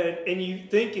meathead and you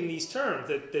think in these terms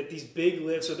that these big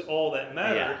lifts are all that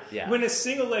matter. Yeah. When a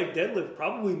single leg deadlift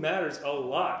probably matters a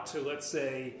lot to, let's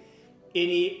say,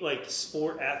 any like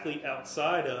sport athlete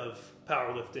outside of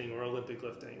powerlifting or Olympic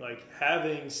lifting. Like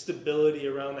having stability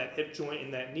around that hip joint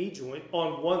and that knee joint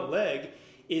on one leg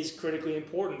is critically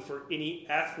important for any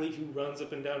athlete who runs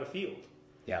up and down a field.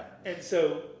 Yeah. And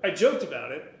so I joked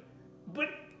about it, but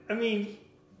I mean,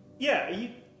 yeah.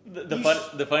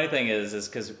 The funny thing is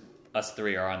because us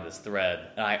three are on this thread,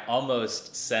 and I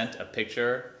almost sent a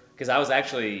picture because I was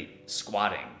actually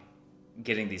squatting,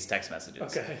 getting these text messages.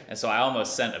 Okay. And so I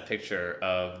almost sent a picture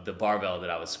of the barbell that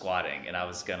I was squatting, and I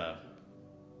was gonna,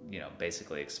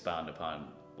 basically expound upon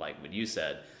like what you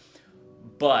said.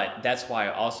 But that's why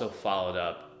I also followed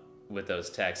up with those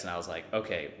texts, and I was like,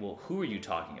 okay, well, who are you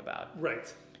talking about?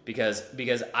 Right. Because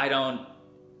I don't.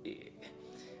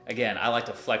 Again, I like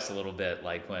to flex a little bit,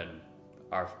 like when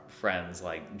our friends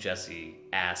like Jesse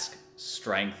ask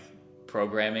strength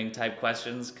programming type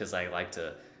questions, because I like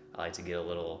to get a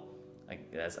little,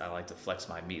 I like to flex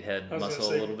my meathead muscle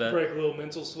a little bit. Break a little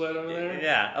mental sweat over there.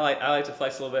 Yeah, I like to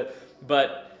flex a little bit,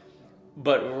 but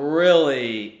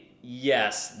really,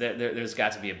 yes, there's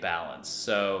got to be a balance.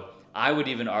 So I would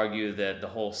even argue that the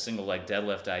whole single leg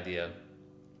deadlift idea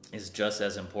is just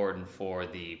as important for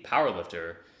the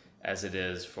powerlifter as it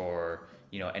is for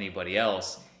anybody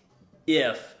else,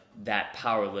 if that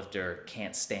power lifter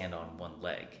can't stand on one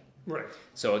leg. Right.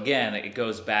 So again, it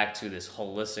goes back to this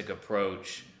holistic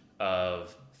approach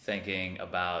of thinking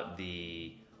about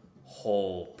the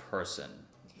whole person.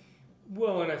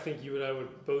 Well, and I think you and I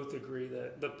would both agree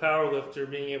that the power lifter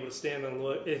being able to stand on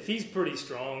one leg, if he's pretty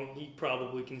strong, he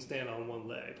probably can stand on one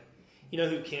leg. You know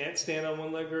who can't stand on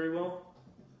one leg very well?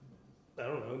 I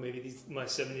don't know, maybe my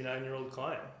 79-year-old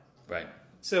client. Right.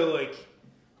 So like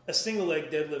a single leg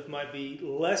deadlift might be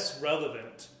less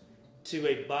relevant to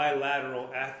a bilateral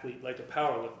athlete like a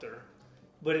power lifter,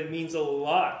 but it means a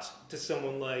lot to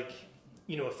someone like,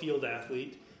 a field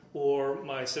athlete or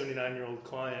my 79-year-old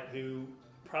client who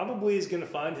probably is going to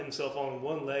find himself on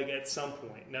one leg at some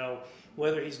point. Now,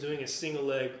 whether he's doing a single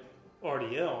leg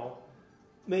RDL,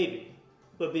 maybe,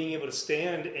 but being able to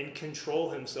stand and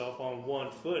control himself on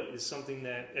one foot is something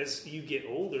that as you get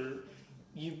older,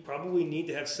 you probably need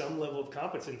to have some level of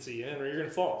competency in, or you're going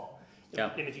to fall.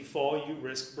 Yeah. And if you fall, you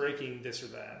risk breaking this or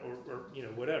that, or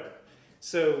whatever.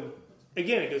 So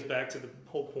again, it goes back to the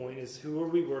whole point: is who are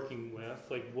we working with?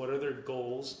 Like, what are their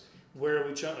goals? Where are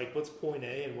we trying? Like, what's point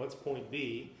A and what's point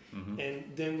B? Mm-hmm. And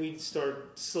then we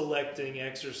start selecting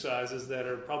exercises that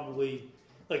are probably,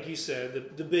 like you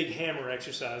said, the big hammer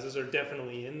exercises are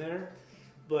definitely in there.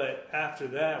 But after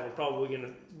that, we're probably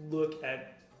going to look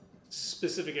at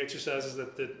specific exercises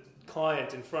that the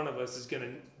client in front of us is going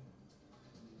to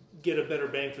get a better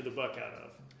bang for the buck out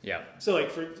of. Yeah. So like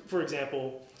for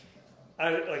example,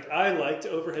 I like to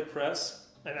overhead press,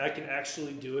 and I can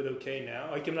actually do it okay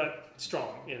now. Like, I'm not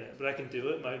strong in it, but I can do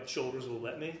it. My shoulders will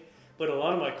let me. But a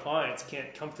lot of my clients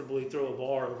can't comfortably throw a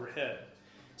bar overhead.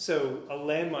 So a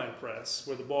landmine press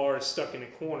where the bar is stuck in a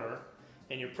corner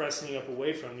and you're pressing up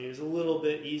away from you is a little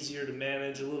bit easier to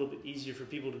manage, a little bit easier for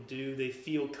people to do. They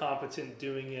feel competent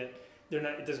doing it.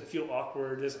 It doesn't feel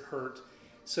awkward, it doesn't hurt.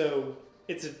 So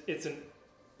it's an,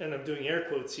 and I'm doing air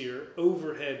quotes here,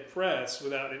 overhead press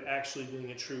without it actually being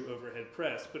a true overhead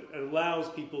press. But it allows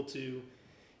people to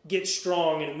get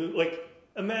strong and move. Like,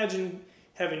 imagine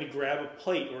having to grab a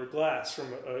plate or a glass from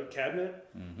a cabinet.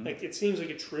 Mm-hmm. Like, it seems like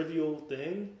a trivial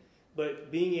thing,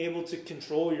 but being able to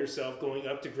control yourself going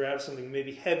up to grab something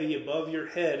maybe heavy above your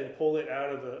head and pull it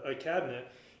out of a cabinet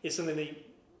is something that you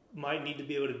might need to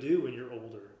be able to do when you're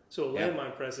older. So a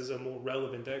landmine press is a more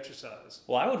relevant exercise.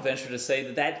 Well, I would venture to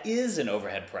say that is an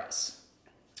overhead press.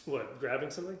 What, grabbing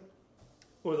something?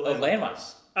 Or the landmine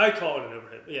press? I call it an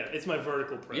overhead. Yeah, it's my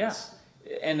vertical press.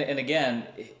 Yeah. And again,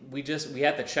 we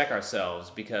have to check ourselves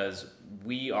because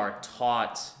we are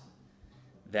taught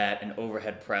that an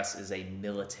overhead press is a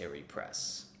military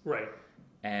press. Right.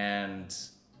 And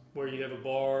where you have a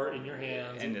bar in your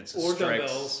hands and it's or strict,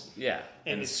 dumbbells. Yeah.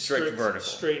 And it's strict vertical.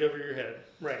 Straight over your head.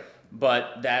 Right.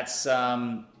 But that's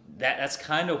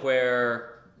kind of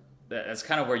where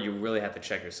you really have to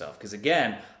check yourself, because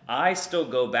again, I still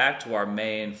go back to our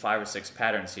main 5 or 6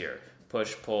 patterns here: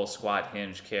 push, pull, squat,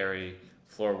 hinge, carry,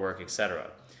 floor work,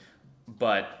 etc.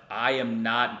 But I am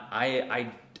not.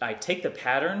 I take the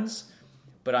patterns,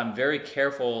 but I'm very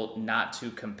careful not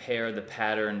to compare the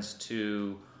patterns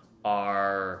to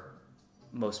our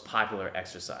most popular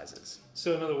exercises.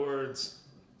 So in other words,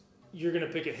 you're going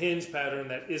to pick a hinge pattern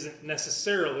that isn't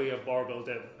necessarily a barbell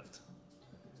deadlift,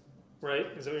 right?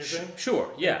 Is that what you're saying?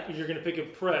 Sure, yeah. You're going to pick a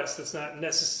press that's not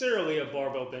necessarily a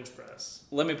barbell bench press.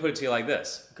 Let me put it to you like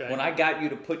this. Okay. When I got you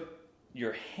to put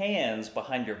your hands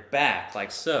behind your back like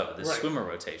so, the swimmer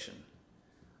rotation,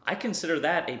 I consider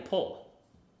that a pull.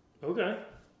 Okay.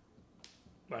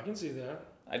 I can see that.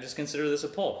 I just consider this a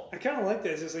pull. I kind of like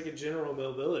that. It's just like a general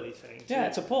mobility thing, too. Yeah,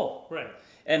 it's a pull. Right.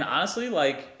 And honestly,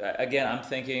 like, again, I'm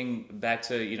thinking back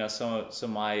to, some of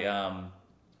my,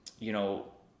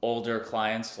 older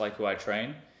clients, like, who I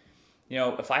train.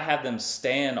 If I have them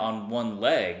stand on one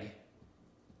leg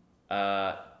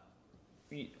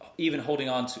even holding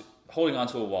onto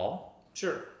a wall,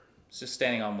 Sure. just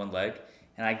standing on one leg,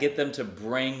 and I get them to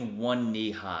bring one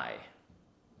knee high.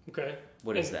 Okay.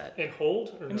 What is that? And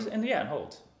hold? Or no? And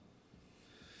hold.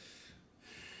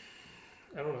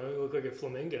 I don't know. You look like a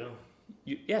flamingo.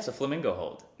 Yeah, it's a flamingo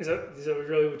hold. Is that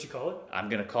really what you call it? I'm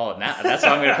going to call it now. That's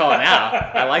what I'm going to call it now.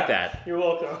 I like that. You're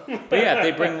welcome. But yeah, if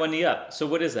they bring one knee up. So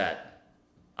what is that?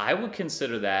 I would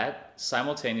consider that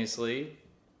simultaneously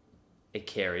a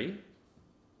carry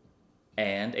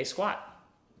and a squat.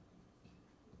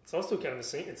 It's also kind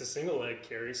of it's a single leg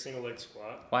carry, single leg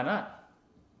squat. Why not?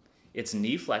 It's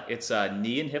knee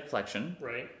and hip flexion.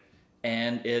 Right.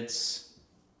 And it's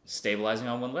stabilizing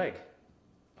on one leg,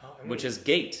 which is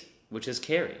gait, which is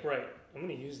carry. Right. I'm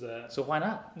going to use that. So why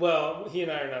not? Well, he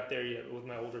and I are not there yet with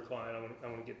my older client. I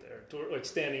want to get there. Like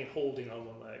standing, holding on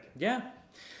one leg. Yeah.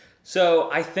 So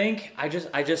I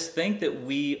just think that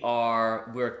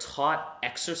we're taught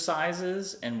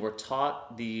exercises, and we're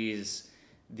taught these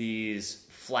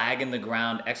flag in the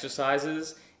ground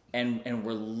exercises, and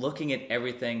we're looking at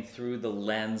everything through the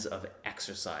lens of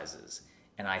exercises.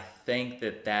 And I think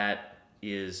that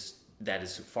is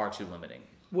far too limiting.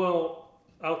 Well,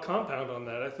 I'll compound on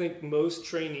that. I think most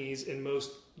trainees and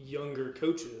most younger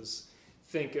coaches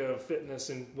think of fitness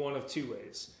in one of two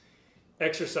ways.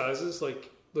 Exercises like,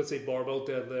 let's say, barbell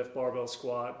deadlift, barbell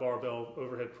squat, barbell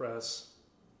overhead press,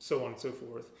 so on and so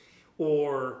forth.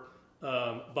 Or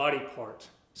body part.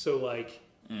 So like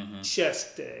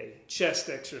chest day, chest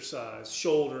exercise,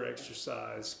 shoulder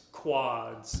exercise,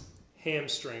 quads,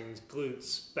 hamstrings,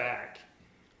 glutes, back.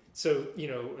 So,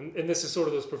 and this is sort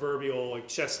of those proverbial like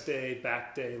chest day,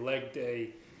 back day, leg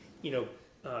day,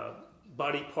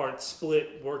 body part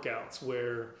split workouts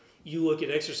where you look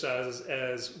at exercises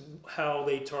as how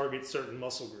they target certain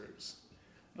muscle groups.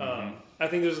 I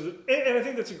think I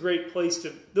think that's a great place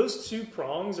those two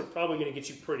prongs are probably going to get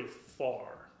you pretty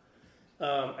far.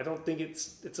 I don't think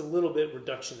it's a little bit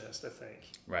reductionist, I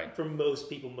think. Right. For most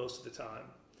people, most of the time.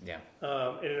 Yeah.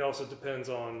 And it also depends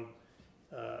on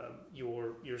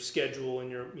your schedule and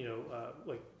your,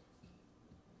 like,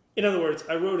 in other words,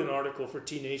 I wrote an article for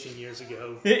T-Nation years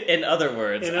ago. In other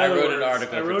words, I wrote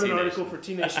an article for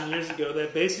T-Nation years ago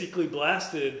that basically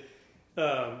blasted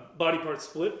body part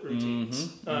split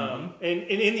routines. And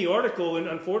in the article, and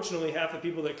unfortunately half the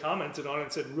people that commented on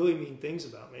it said really mean things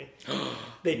about me.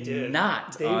 They did.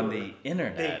 The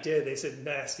internet. They did. They said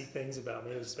nasty things about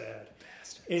me. It was bad.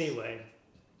 Bastards. Anyway,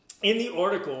 in the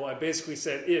article, I basically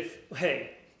said,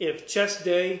 if chest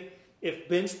day, if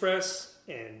bench press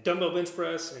and dumbbell bench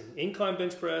press and incline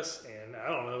bench press and, I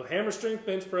don't know, hammer strength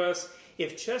bench press,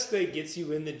 if chest day gets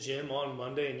you in the gym on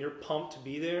Monday and you're pumped to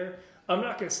be there, I'm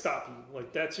not going to stop you.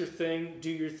 Like, that's your thing, do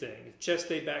your thing. If chest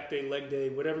day, back day, leg day,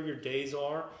 whatever your days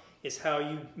are, is how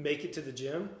you make it to the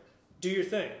gym, do your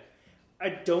thing. I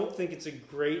don't think it's a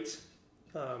great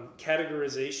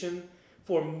categorization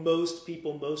for most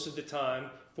people most of the time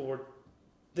for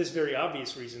this very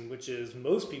obvious reason, which is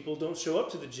most people don't show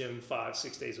up to the gym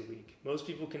 5-6 days a week. Most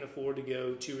people can afford to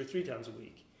go 2 or 3 times a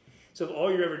week. So if all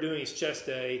you're ever doing is chest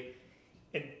day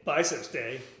and biceps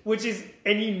day, which is,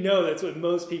 and that's what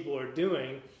most people are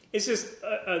doing, it's just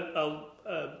a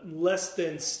less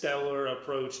than stellar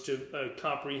approach to a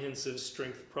comprehensive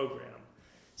strength program.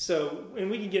 So, and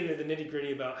we can get into the nitty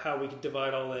gritty about how we can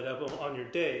divide all that up on your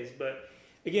days. But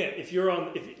again, if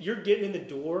you're getting in the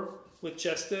door with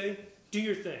chest day, do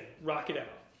your thing, rock it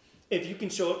out. If you can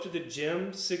show up to the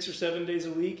gym 6 or 7 days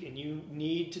a week and you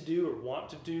need to do or want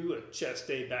to do a chest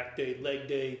day, back day, leg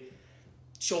day,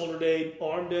 shoulder day,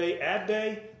 arm day, ab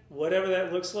day, whatever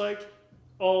that looks like,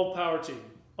 all power to you.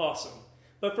 Awesome.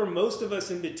 But for most of us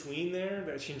in between there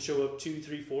that can show up 2,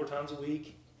 3, 4 times a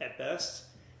week at best,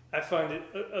 I find it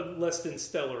a less than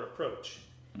stellar approach.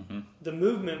 The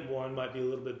movement one might be a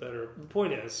little bit better. The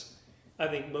point is, I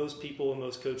think most people and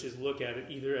most coaches look at it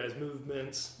either as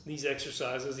movements, these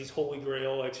exercises, these holy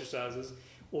grail exercises,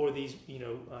 or these,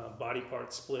 body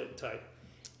part split type.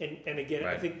 And again,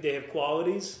 right. I think they have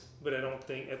qualities, but I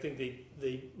think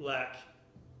they lack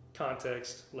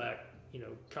context, lack,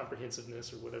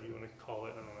 comprehensiveness or whatever you want to call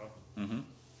it. I don't know.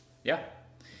 Yeah.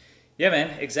 Yeah,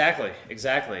 man. Exactly.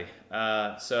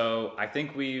 So I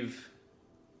think we've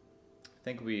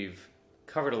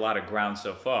covered a lot of ground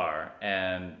so far,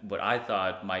 and what I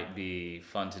thought might be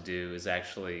fun to do is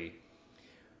actually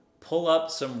pull up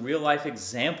some real life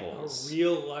examples, a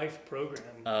real life program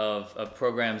of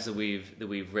programs that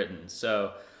we've written.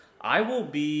 So I will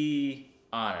be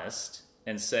honest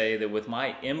and say that with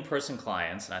my in-person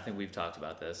clients, and I think we've talked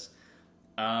about this,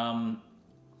 I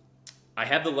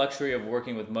have the luxury of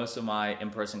working with most of my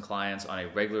in-person clients on a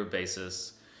regular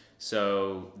basis.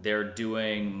 So they're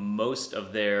doing most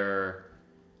of their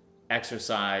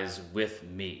exercise with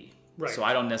me. Right. So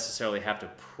I don't necessarily have to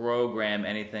program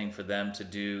anything for them to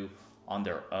do on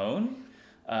their own.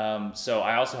 So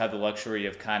I also have the luxury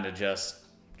of kind of just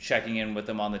checking in with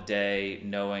them on the day,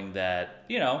 knowing that,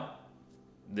 you know,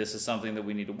 this is something that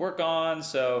we need to work on.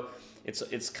 So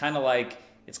it's kind of like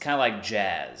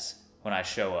jazz when I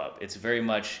show up. It's very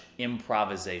much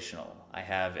improvisational. I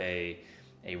have a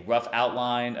rough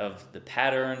outline of the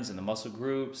patterns and the muscle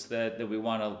groups that we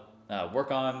want to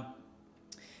work on,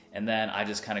 and then I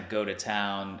just kind of go to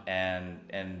town and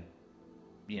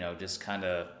you know, just kind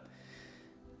of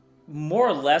more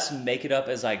or less make it up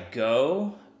as I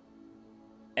go,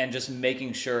 and just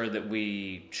making sure that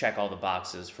we check all the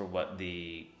boxes for what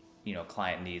the, you know,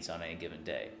 client needs on any given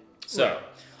day. So, right.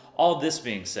 All this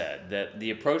being said, that the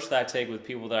approach that I take with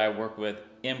people that I work with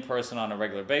in person on a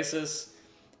regular basis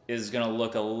is going to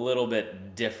look a little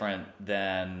bit different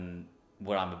than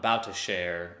what I'm about to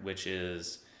share, which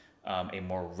is a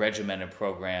more regimented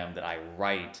program that I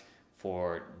write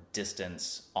for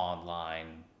distance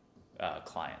online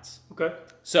clients. Okay.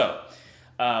 So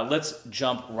let's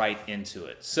jump right into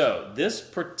it. So this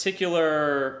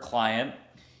particular client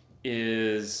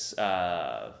is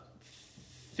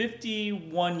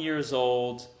 51 years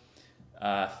old,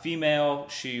 female.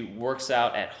 She works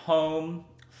out at home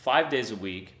 5 days a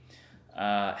week,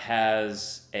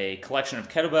 has a collection of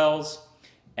kettlebells,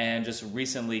 and just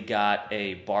recently got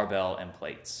a barbell and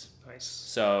plates. Nice.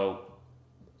 So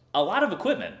a lot of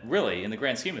equipment, really, in the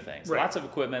grand scheme of things. Right. Lots of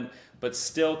equipment, but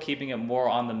still keeping it more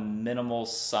on the minimal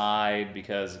side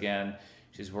because, again,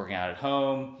 she's working out at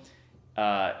home.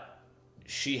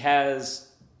 She has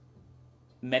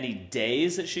many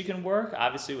days that she can work,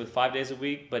 obviously with 5 days a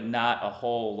week, but not a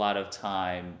whole lot of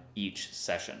time each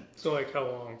session. So like how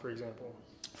long, for example?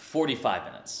 45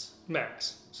 minutes.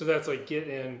 Max. So that's like get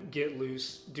in, get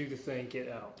loose, do the thing, get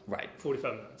out. Right.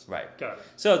 45 minutes. Right. Got it.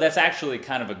 So that's actually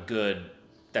kind of a good,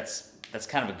 that's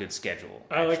kind of a good schedule.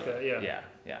 I like that, yeah.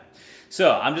 Yeah.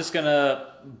 So I'm just going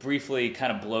to briefly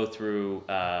kind of blow through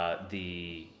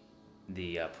the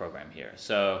program here.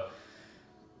 So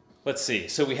let's see.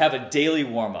 So we have a daily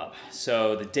warm-up.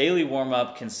 So the daily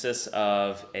warm-up consists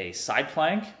of a side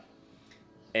plank,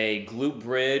 a glute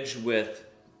bridge with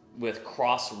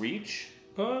cross reach.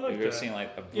 Oh, I like You've ever that. seen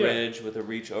like a bridge with a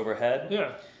reach overhead?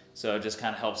 Yeah. So it just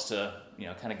kind of helps to, you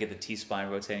know, kind of get the T-spine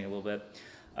rotating a little bit.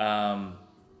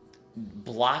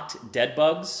 Blocked dead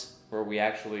bugs, where we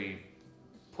actually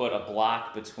put a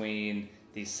block between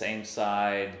the same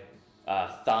side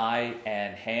thigh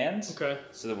and hand. Okay.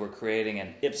 So that we're creating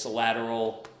an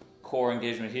ipsilateral core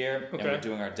engagement here, okay. and we're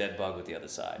doing our dead bug with the other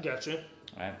side. Gotcha.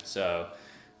 All right, so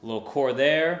a little core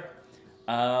there.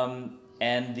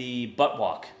 And the butt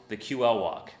walk, the QL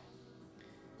walk,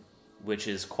 which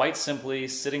is quite simply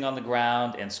sitting on the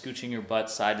ground and scooching your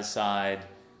butt side to side,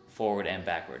 forward and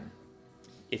backward.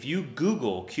 If you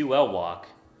Google QL walk,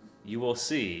 you will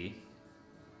see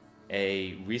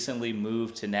a recently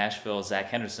moved to Nashville Zach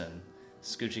Henderson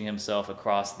scooching himself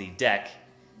across the deck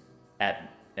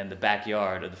in the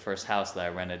backyard of the first house that I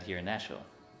rented here in Nashville.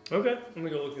 Okay, I'm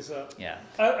gonna go look this up. Yeah.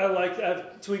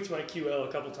 I've tweaked my QL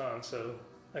a couple times, so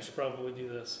I should probably do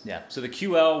this. Yeah. So the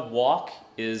QL walk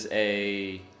is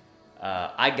I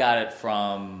got it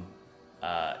from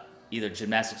either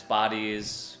Gymnastics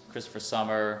Bodies, Christopher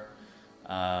Summer,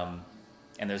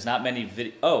 and there's not many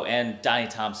video. Oh, and Donnie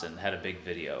Thompson had a big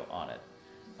video on it.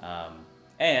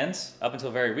 And up until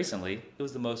very recently, it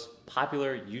was the most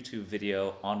popular YouTube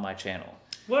video on my channel.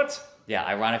 What? Yeah,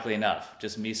 ironically enough,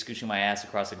 just me scooching my ass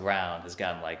across the ground has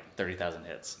gotten like 30,000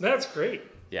 hits. That's great.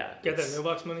 Yeah. Got that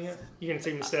mailbox money yet? You gonna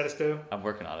take me to status too? I'm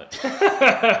working on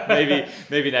it.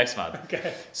 maybe next month.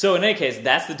 Okay. So in any case,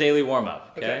 that's the daily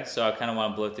warm-up. Okay. So I kind of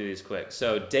want to blow through these quick.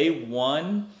 So day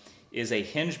one is a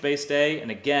hinge-based day.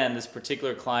 And again, this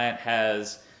particular client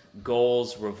has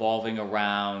goals revolving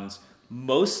around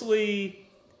mostly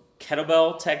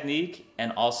kettlebell technique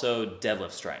and also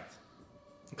deadlift strength.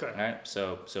 Okay. All right.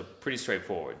 So pretty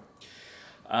straightforward.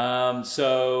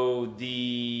 So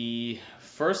the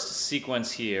first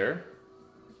sequence here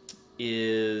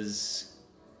is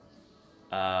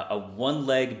a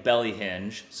one-leg belly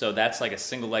hinge. So that's like a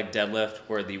single-leg deadlift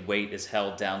where the weight is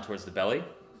held down towards the belly.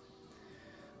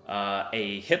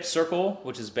 A hip circle,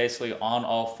 which is basically on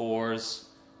all fours,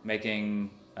 making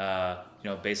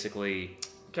basically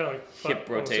kind of like hip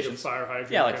rotations. Like a fire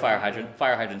hydrant. Yeah, like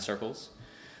fire hydrant circles.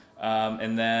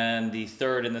 And then the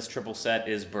third in this triple set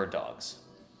is bird dogs.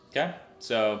 Okay,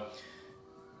 so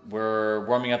we're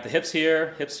warming up the hips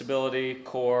here, hip stability,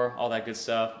 core, all that good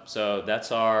stuff. So that's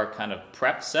our kind of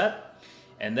prep set.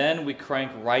 And then we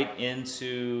crank right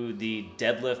into the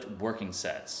deadlift working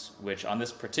sets, which on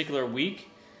this particular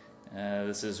week,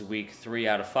 this is week 3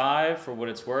 out of 5 for what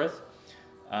it's worth.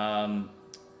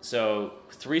 So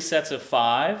 3 sets of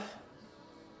 5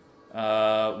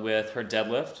 with her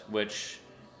deadlift, which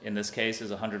in this case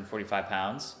is 145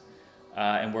 pounds.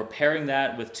 And we're pairing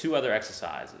that with 2 other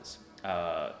exercises.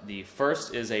 The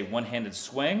first is a one-handed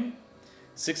swing,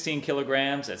 16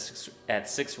 kilograms at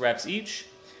 6 reps each,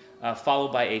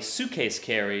 followed by a suitcase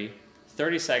carry,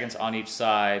 30 seconds on each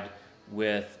side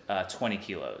with 20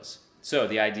 kilos. So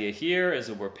the idea here is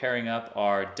that we're pairing up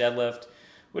our deadlift,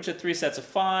 which at 3 sets of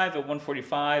 5 at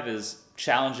 145 is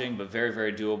challenging but very,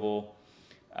 very doable.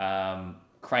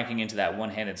 Cranking into that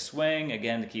one-handed swing,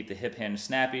 again, to keep the hip hinge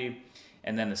snappy.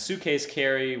 And then the suitcase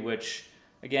carry, which,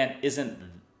 again,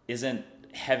 isn't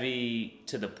heavy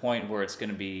to the point where it's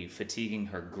going to be fatiguing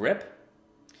her grip,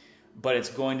 but it's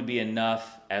going to be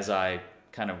enough, as I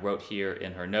kind of wrote here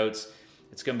in her notes,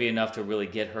 it's going to be enough to really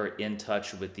get her in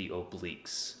touch with the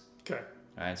obliques. Okay.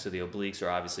 All right, so the obliques are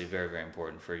obviously very, very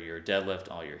important for your deadlift,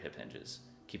 all your hip hinges,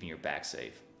 keeping your back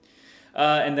safe.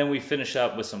 And then we finish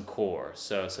up with some core,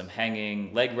 so some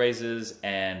hanging leg raises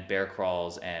and bear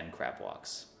crawls and crab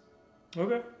walks.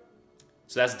 Okay.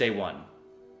 So that's day 1. I'm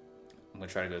going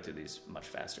to try to go through these much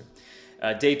faster.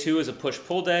 Day 2 is a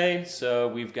push-pull day, so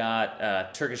we've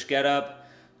got Turkish get-up,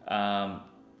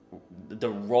 the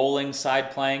rolling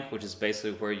side plank, which is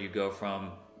basically where you go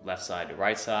from left side to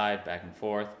right side, back and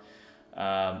forth,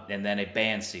 and then a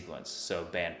band sequence, so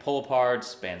band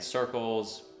pull-aparts, band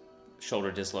circles,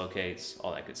 shoulder dislocates,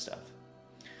 all that good stuff.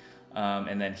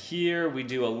 And then here we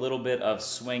do a little bit of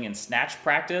swing and snatch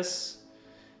practice,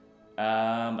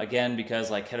 again, because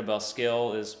like kettlebell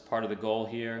skill is part of the goal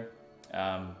here.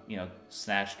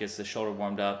 Snatch gets the shoulder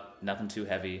warmed up, nothing too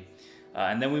heavy.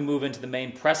 And then we move into the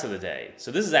main press of the day.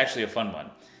 So this is actually a fun one.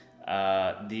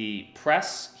 The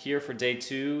press here for day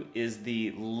 2 is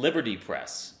the Liberty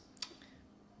press.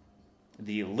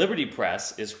 The Liberty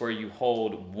press is where you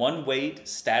hold one weight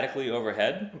statically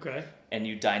overhead. Okay. And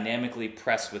you dynamically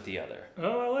press with the other.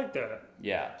 Oh, I like that.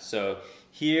 Yeah. So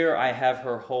here I have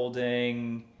her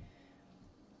holding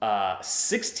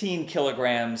 16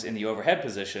 kilograms in the overhead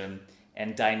position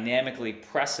and dynamically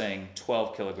pressing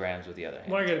 12 kilograms with the other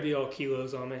hand. Why got to be all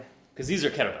kilos on me? Because these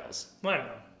are kettlebells.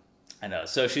 I know.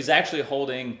 So she's actually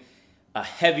holding a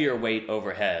heavier weight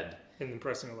overhead. And then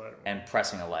pressing a lighter one. And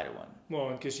pressing a lighter one.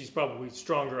 Well, because she's probably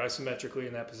stronger isometrically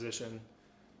in that position.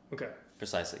 Okay.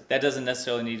 Precisely. That doesn't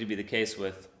necessarily need to be the case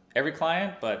with every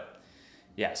client, but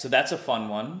yeah, so that's a fun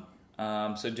one.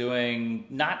 So doing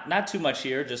not too much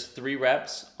here, just 3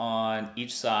 reps on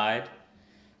each side.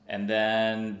 And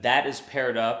then that is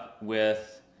paired up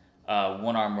with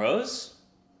one-arm rows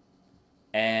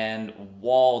and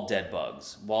wall dead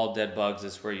bugs. Wall dead bugs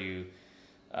is where you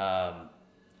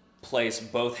place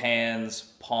both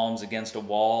hands, palms against a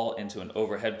wall into an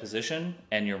overhead position,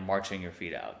 and you're marching your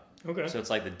feet out. Okay. So it's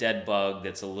like the dead bug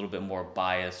that's a little bit more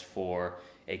biased for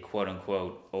a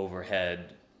quote-unquote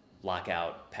overhead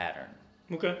lockout pattern,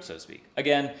 okay, so to speak.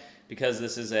 Again, because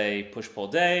this is a push-pull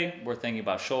day, we're thinking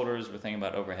about shoulders, we're thinking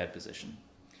about overhead position.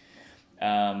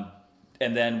 And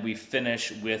then we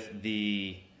finish with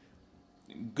the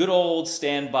good old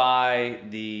standby,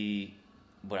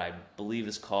 what I believe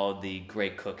is called the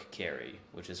Gray Cook carry,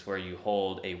 which is where you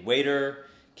hold a waiter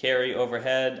carry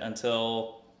overhead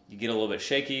until you get a little bit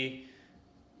shaky.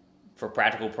 For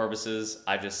practical purposes,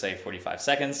 I just say 45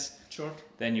 seconds. Sure.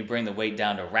 Then you bring the weight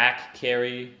down to rack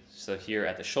carry, so here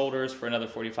at the shoulders for another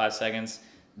 45 seconds,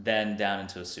 then down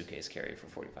into a suitcase carry for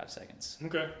 45 seconds.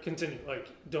 Okay, continue.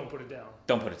 Don't put it down.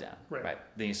 Don't put it down. Right.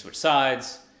 Then you switch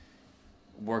sides,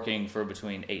 working for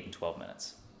between 8 and 12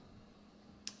 minutes.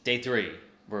 Day 3,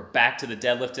 we're back to the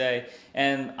deadlift day,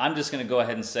 and I'm just going to go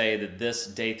ahead and say that this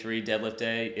day 3 deadlift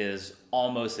day is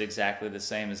almost exactly the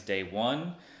same as day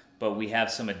 1, but we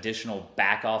have some additional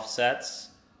back off sets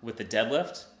with the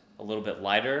deadlift, a little bit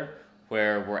lighter,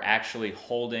 where we're actually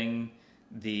holding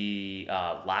the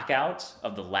lockout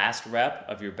of the last rep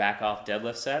of your back off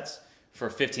deadlift sets for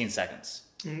 15 seconds.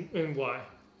 And why?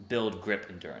 Build grip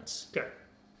endurance. Okay.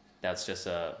 That's just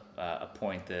a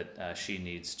point that she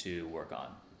needs to work on.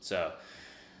 So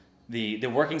the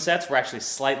working sets were actually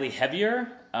slightly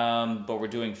heavier, but we're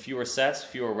doing fewer sets,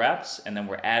 fewer reps, and then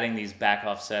we're adding these back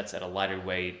off sets at a lighter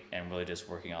weight and really just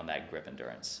working on that grip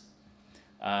endurance.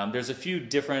 There's a few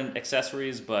different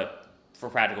accessories, but for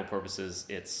practical purposes,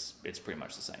 it's pretty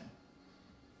much the same.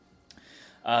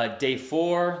 Day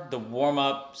 4, the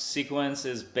warm-up sequence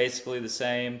is basically the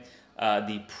same.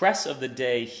 The press of the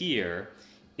day here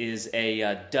is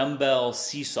a dumbbell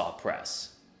seesaw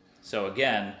press. So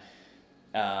again,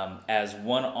 As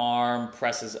one arm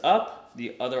presses up,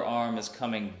 the other arm is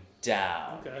coming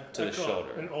down to the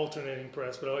shoulder. An alternating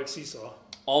press, but I like seesaw.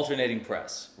 Alternating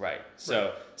press, right.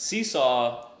 So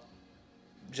seesaw,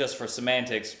 just for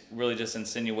semantics, really just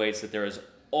insinuates that there is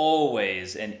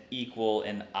always an equal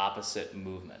and opposite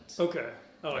movement. Okay,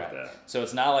 I like that. So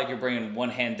it's not like you're bringing one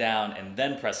hand down and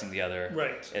then pressing the other.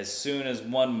 Right. As soon as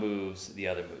one moves, the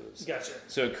other moves. Gotcha.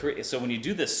 So when you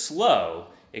do this slow,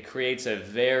 it creates a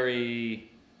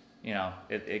very,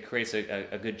 it creates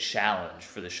a good challenge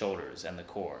for the shoulders and the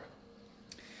core.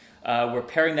 We're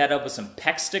pairing that up with some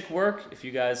pec stick work. If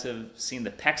you guys have seen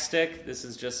the pec stick, this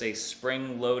is just a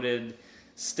spring-loaded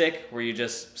stick where you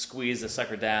just squeeze the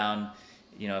sucker down.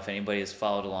 If anybody has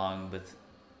followed along with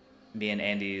me and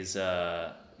Andy's,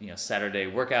 Saturday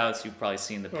workouts, you've probably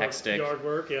seen the pec stick. Yard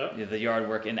work, yeah. The yard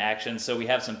work in action. So we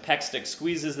have some pec stick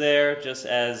squeezes there just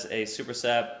as a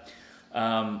superset.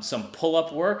 Some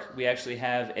pull-up work. We actually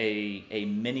have a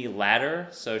mini ladder.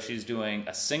 So she's doing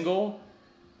a single,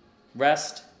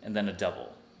 rest, and then a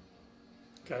double.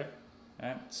 Okay. All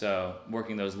right. So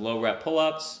working those low-rep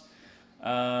pull-ups,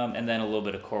 and then a little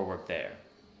bit of core work there.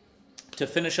 To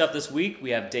finish up this week, we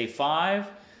have day 5.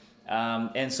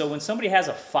 And so when somebody has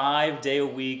a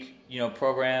 5-day-a-week,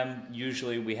 program,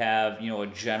 usually we have, a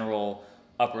general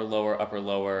upper,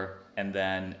 lower, and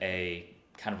then a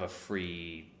kind of a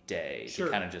free day to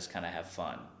kind of have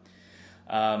fun.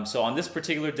 So on this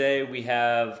particular day, we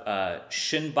have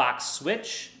shin box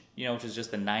switch, which is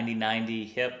just the 90-90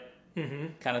 hip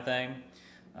kind of thing.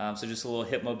 So just a little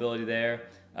hip mobility there.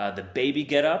 The baby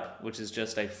get up, which is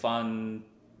just a fun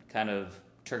kind of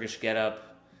Turkish get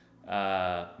up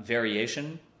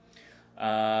variation.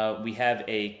 We have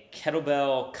a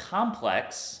kettlebell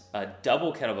complex, a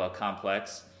double kettlebell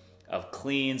complex of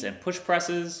cleans and push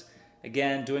presses.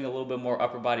 Again, doing a little bit more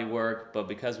upper body work, but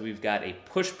because we've got a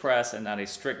push press and not a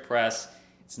strict press,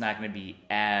 it's not going to be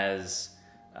as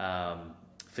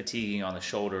fatiguing on the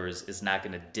shoulders. It's not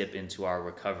going to dip into our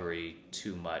recovery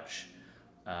too much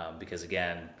because,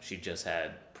 again, she just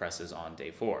had presses on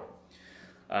day 4.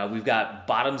 We've got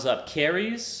bottoms up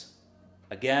carries.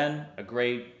 Again, a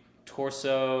great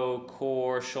torso,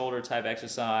 core, shoulder type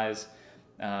exercise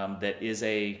that is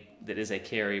a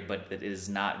carry, but that is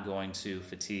not going to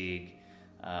fatigue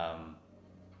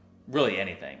really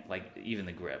anything, like even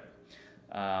the grip.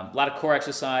 A lot of core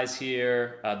exercise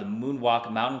here. The moonwalk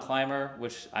mountain climber,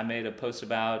 which I made a post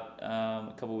about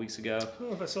a couple weeks ago. I don't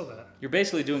know if I saw that. You're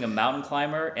basically doing a mountain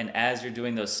climber, and as you're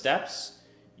doing those steps,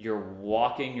 you're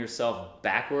walking yourself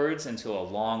backwards into a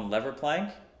long lever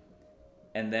plank,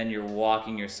 and then you're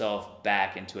walking yourself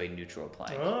back into a neutral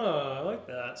plank. Oh, I like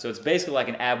that. So it's basically like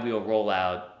an ab wheel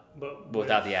rollout, but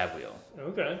without the ab wheel.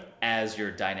 Okay. As you're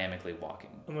dynamically walking.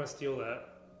 I'm going to steal that.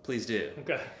 Please do.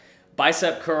 Okay.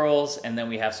 Bicep curls, and then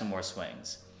we have some more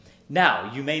swings.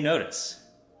 Now, you may notice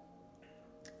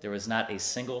there was not a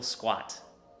single squat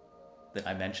that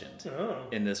I mentioned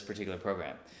in this particular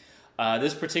program.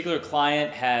 This particular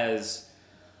client has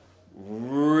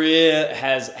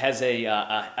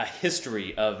a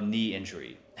history of knee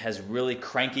injury, has really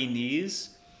cranky knees,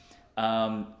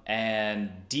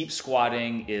 and deep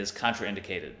squatting is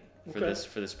contraindicated for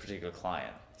this particular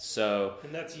client. So,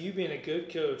 and that's you being a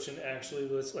good coach and actually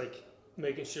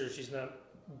making sure she's not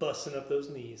busting up those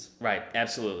knees. Right,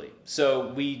 absolutely. So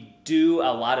we do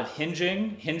a lot of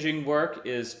hinging. Hinging work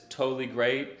is totally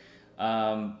great.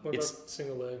 What about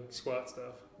single leg squat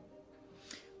stuff?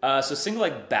 So single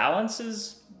leg balance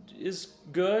is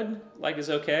good, is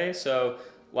okay. So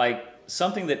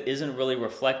something that isn't really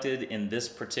reflected in this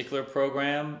particular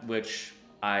program, which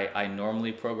I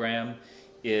normally program,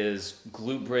 is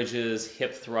glute bridges,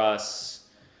 hip thrusts,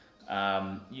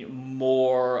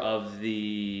 more of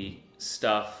the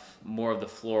stuff, more of the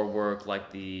floor work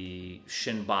like the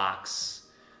shin box.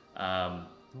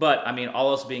 But I mean, all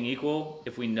else being equal,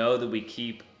 if we know that we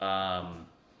keep,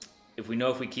 if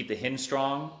we keep the hinge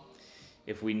strong,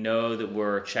 if we know that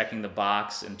we're checking the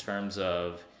box in terms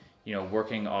of,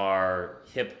 working our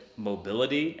hip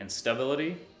mobility and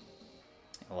stability,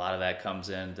 a lot of that comes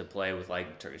into play with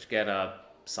Turkish get up,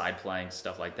 side planks,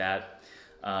 stuff like that.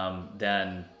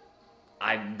 Then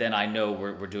I know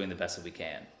we're doing the best that we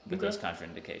can with those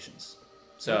contraindications.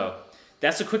 So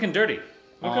that's a quick and dirty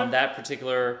on that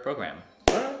particular program.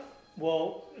 All right.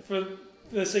 Well, for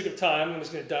the sake of time, I'm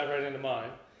just going to dive right into mine.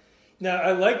 Now,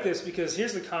 I like this because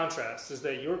here's the contrast: is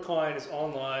that your client is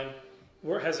online,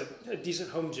 has a decent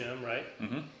home gym, right?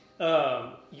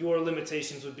 Mm-hmm. Your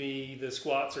limitations would be the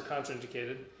squats are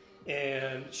contraindicated,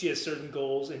 and she has certain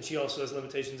goals, and she also has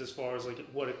limitations as far as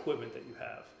what equipment that you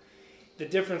have. The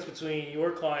difference between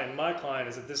your client and my client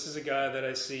is that this is a guy that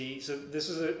I see. So this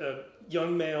is a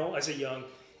young male. I say young,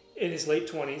 in his late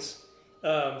 20s,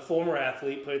 former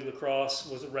athlete, played lacrosse,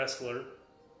 was a wrestler.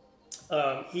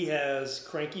 He has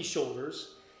cranky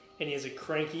shoulders and he has a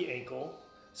cranky ankle.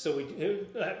 So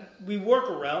we work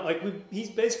around, like he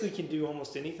basically can do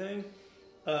almost anything.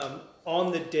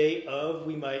 On the day of,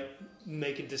 we might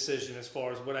make a decision as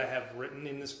far as what I have written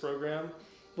in this program,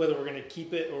 whether we're going to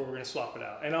keep it or we're going to swap it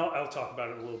out. And I'll talk about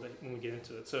it a little bit when we get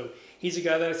into it. So he's a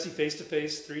guy that I see face to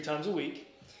face 3 times a week.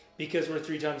 Because we're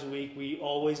 3 times a week, we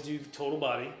always do total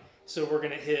body. So we're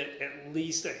going to hit at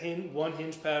least one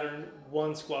hinge pattern,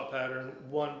 1 squat pattern,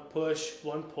 1 push,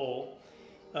 1 pull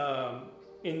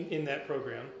in that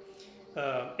program.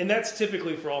 And that's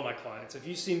typically for all my clients. If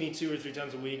you see me 2 or 3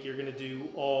 times a week, you're going to do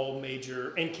all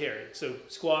major and carry. So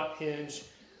squat, hinge,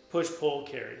 push, pull,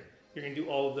 carry. You're going to do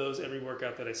all of those every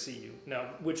workout that I see you. Now,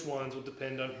 which ones will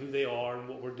depend on who they are and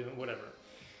what we're doing, whatever.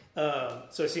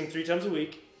 So I see him 3 times a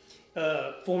week.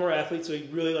 Former athlete, so he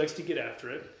really likes to get after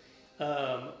it.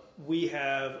 We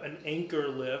have an anchor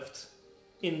lift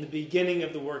in the beginning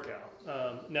of the workout.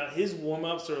 Now, his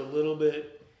warm-ups are a little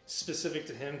bit specific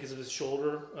to him because of his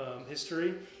shoulder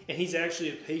history, and he's actually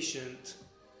a patient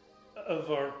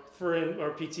of our friend,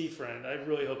 our PT friend. I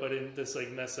really hope I didn't just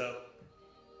mess up.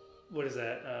 What is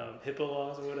that? HIPAA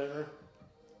laws or whatever.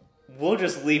 We'll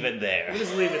just leave it there. We'll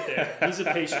just leave it there. He's a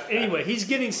patient. Anyway, he's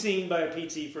getting seen by a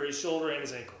PT for his shoulder and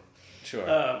his ankle. Sure.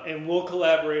 And we'll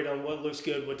collaborate on what looks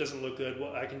good, what doesn't look good,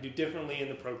 what I can do differently in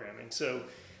the programming. So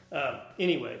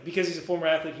anyway, because he's a former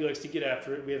athlete, he likes to get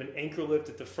after it. We have an anchor lift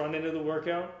at the front end of the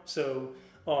workout. So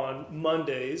on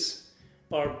Mondays,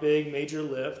 our big major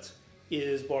lift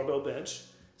is barbell bench.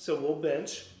 So we'll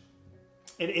bench.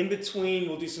 And in between,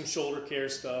 we'll do some shoulder care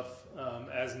stuff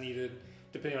as needed,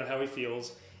 depending on how he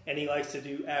feels. And he likes to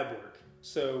do ab work.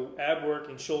 So ab work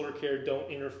and shoulder care don't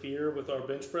interfere with our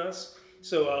bench press.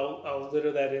 So I'll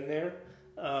litter that in there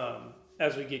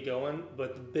as we get going.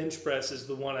 But the bench press is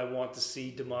the one I want to see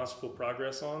demonstrable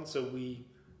progress on. So we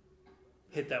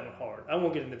hit that one hard. I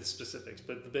won't get into the specifics,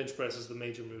 but the bench press is the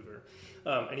major mover.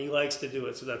 And he likes to do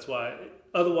it, so that's why.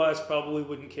 Otherwise, probably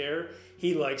wouldn't care.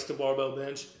 He likes to barbell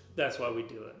bench. That's why we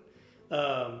do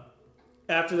it.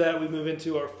 After that, we move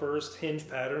into our first hinge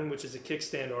pattern, which is a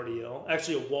kickstand RDL.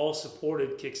 Actually, a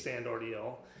wall-supported kickstand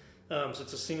RDL. So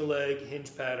it's a single leg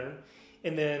hinge pattern.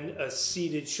 And then a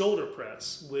seated shoulder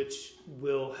press, which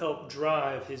will help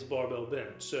drive his barbell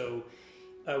bench. So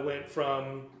I went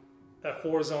from a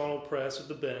horizontal press with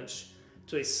the bench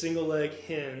to a single leg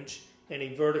hinge and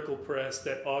a vertical press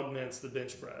that augments the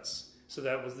bench press. So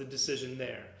that was the decision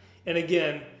there. And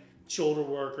again, shoulder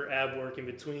work or ab work in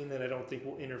between that I don't think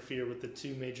will interfere with the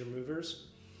 2 major movers.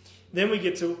 Then we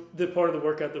get to the part of the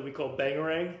workout that we call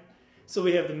bangarang. So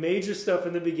we have the major stuff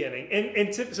in the beginning.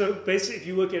 So basically, if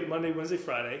you look at Monday, Wednesday,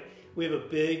 Friday, we have a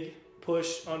big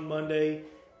push on Monday,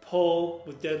 pull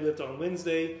with deadlift on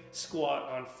Wednesday, squat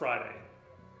on Friday.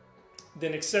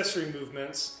 Then accessory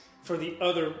movements for the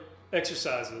other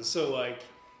exercises. So like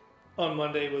on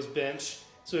Monday was bench.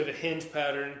 So we have a hinge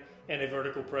pattern and a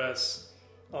vertical press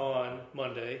on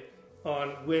Monday.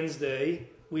 On Wednesday,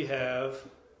 we have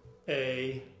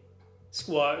a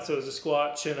squat. So it's a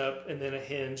squat, chin up, and then a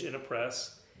hinge and a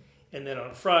press. And then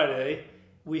on Friday,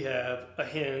 we have a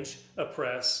hinge, a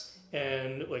press,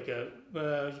 and like you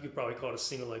could probably call it a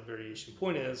single leg variation.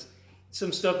 Point is,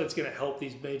 some stuff that's going to help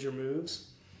these major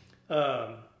moves.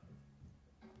 And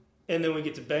then we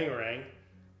get to bangarang,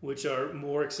 which are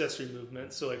more accessory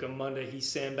movements. So like on Monday, he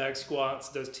sandbag squats,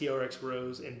 does TRX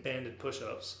rows, and banded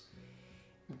push-ups.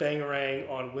 Bangarang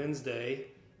on Wednesday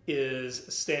is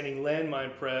a standing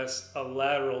landmine press, a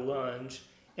lateral lunge,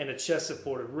 and a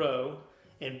chest-supported row.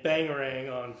 And bangarang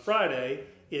on Friday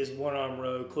is one-arm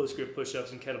row, close grip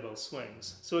push-ups, and kettlebell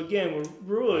swings. So again, we're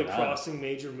really crossing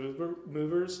major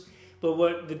movers. But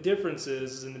what the difference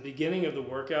is in the beginning of the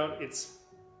workout, it's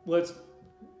let's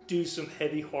do some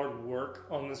heavy, hard work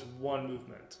on this one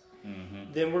movement.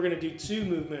 Mm-hmm. Then we're going to do 2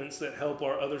 movements that help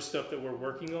our other stuff that we're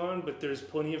working on, but there's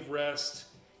plenty of rest,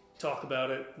 talk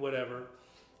about it, whatever.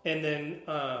 And then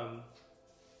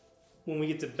when we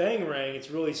get to bangarang, it's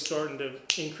really starting to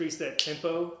increase that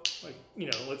tempo, like,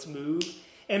 let's move.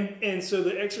 And so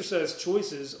the exercise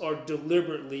choices are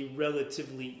deliberately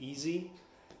relatively easy.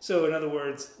 So in other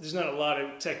words, there's not a lot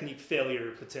of technique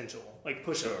failure potential, like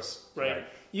push-ups, Sure. right?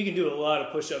 You can do a lot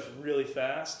of push-ups really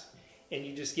fast, and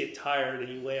you just get tired and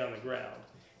you lay on the ground.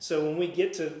 So when we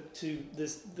get to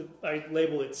this, I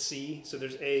label it C. So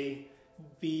there's A,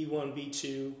 B1,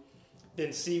 B2, then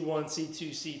C1, C2,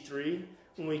 C3.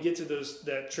 When we get to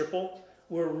that triple,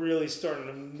 we're really starting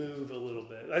to move a little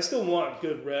bit. I still want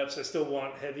good reps. I still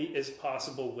want heavy as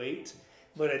possible weight,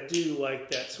 but I do like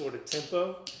that sort of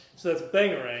tempo. So that's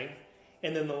bangarang.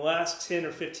 And then the last 10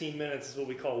 or 15 minutes is what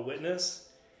we call witness.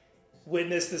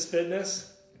 Witness this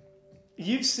fitness.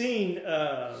 You've seen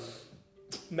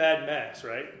Mad Max,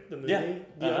 right? The movie?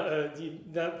 Yeah.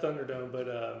 Not Thunderdome,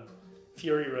 but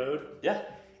Fury Road. Yeah.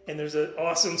 And there's an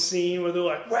awesome scene where they're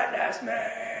like, witness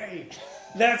me!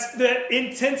 That's the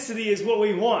intensity is what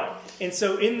we want. And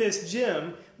so in this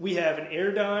gym, we have an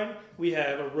airdyne, we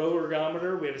have a row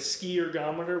ergometer, we have a ski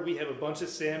ergometer, we have a bunch of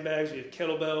sandbags, we have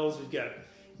kettlebells,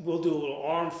 we'll do a little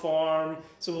arm farm,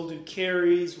 so we'll do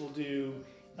carries, we'll do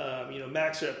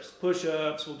max reps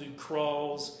push-ups, we'll do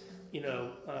crawls,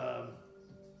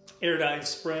 airdyne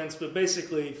sprints, but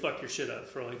basically fuck your shit up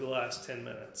for like the last 10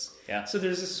 minutes. Yeah. So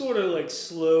there's a sort of like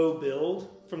slow build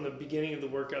from the beginning of the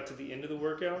workout to the end of the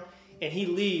workout, and he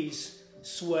leaves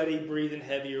sweaty, breathing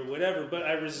heavy or whatever, but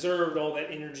I reserved all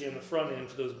that energy on the front end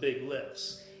for those big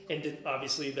lifts, and did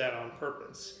obviously that on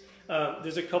purpose.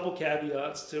 There's a couple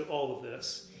caveats to all of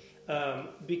this.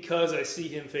 Because I see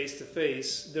him face to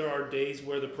face, there are days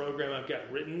where the program I've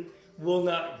got written will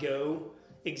not go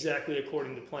exactly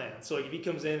according to plan. So like if he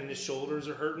comes in and his shoulders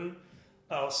are hurting,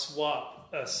 I'll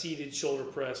swap a seated shoulder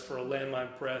press for a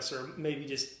landmine press, or maybe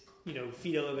just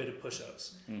feet elevated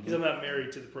push-ups, because I'm not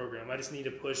married to the program. I just need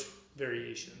a push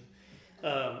variation.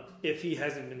 If he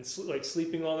hasn't been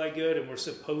sleeping all that good and we're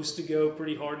supposed to go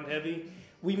pretty hard and heavy,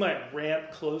 we might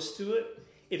ramp close to it.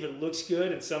 If it looks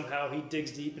good and somehow he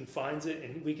digs deep and finds it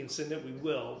and we can send it, we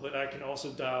will. But I can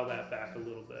also dial that back a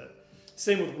little bit.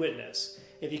 Same with witness.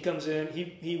 If he comes in,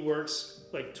 he works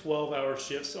like 12-hour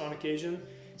shifts on occasion.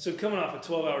 So coming off a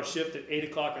 12-hour shift at 8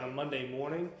 o'clock on a Monday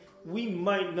morning, we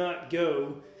might not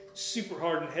go super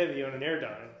hard and heavy on an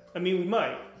airdyne. I mean, we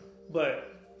might,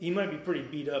 but he might be pretty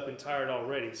beat up and tired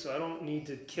already. So I don't need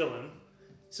to kill him.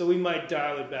 So we might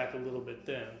dial it back a little bit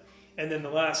then. And then the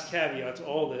last caveat to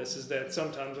all this is that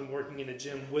sometimes I'm working in a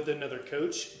gym with another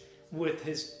coach with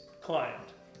his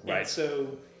client. Right. And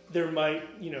so there might,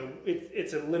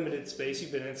 it's a limited space.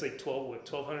 You've been in, it's like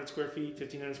 1,200 square feet,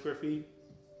 1,500 square feet,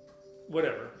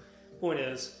 whatever. Point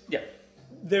is, yeah,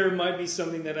 there might be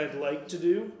something that I'd like to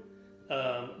do,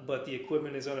 but the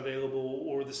equipment is unavailable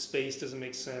or the space doesn't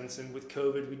make sense. And with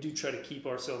COVID, we do try to keep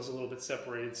ourselves a little bit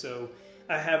separated. So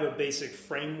I have a basic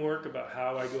framework about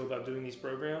how I go about doing these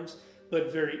programs,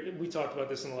 but we talked about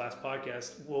this in the last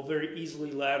podcast, we'll very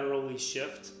easily laterally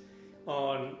shift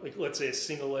on, like, let's say a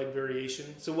single leg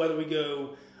variation. So whether we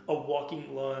go a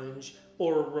walking lunge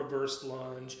or a reversed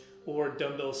lunge or a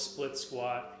dumbbell split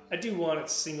squat, I do want it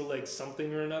single leg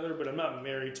something or another, but I'm not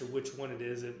married to which one it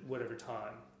is at whatever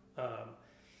time.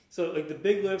 So like the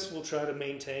big lifts we'll try to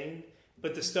maintain,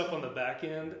 but the stuff on the back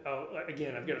end,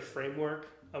 I've got a framework.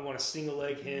 I want a single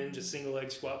leg hinge, a single leg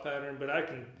squat pattern, but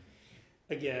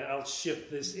I'll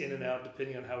shift this in and out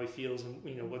depending on how he feels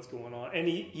and what's going on. And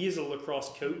he is a lacrosse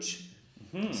coach.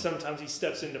 Mm-hmm. Sometimes he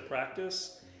steps into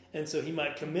practice, and so he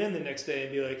might come in the next day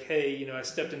and be like, hey, I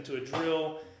stepped into a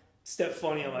drill, stepped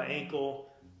funny on my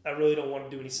ankle. I really don't want to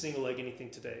do any single leg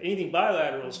anything today. Anything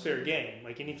bilateral is fair game.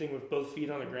 Like anything with both feet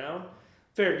on the ground,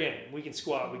 fair game. We can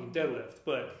squat, we can deadlift,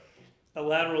 but a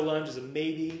lateral lunge is a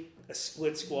maybe. A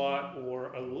split squat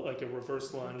or a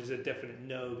reverse lunge is a definite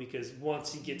no, because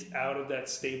once he gets out of that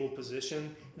stable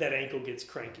position, that ankle gets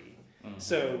cranky. Mm-hmm.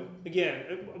 So again,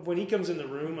 when he comes in the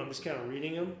room, I'm just kind of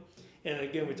reading him. And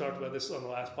again, we talked about this on the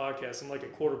last podcast. I'm like a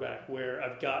quarterback where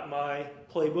I've got my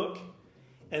playbook,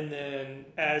 and then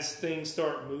as things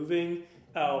start moving,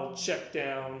 I'll check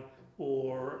down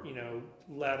or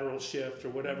lateral shift or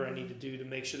whatever I need to do to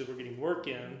make sure that we're getting work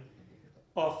in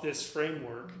off this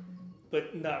framework,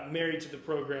 but not married to the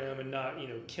program and not,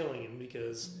 killing him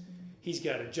because he's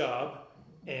got a job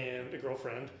and a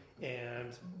girlfriend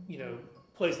and,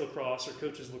 plays lacrosse or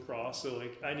coaches lacrosse. So,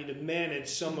 I need to manage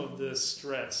some of the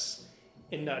stress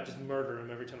and not just murder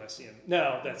him every time I see him.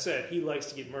 Now, that said, he likes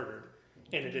to get murdered,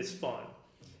 and it is fun.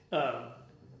 But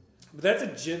that's a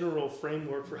general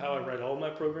framework for how I write all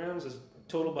my programs is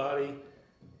total body,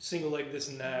 single leg this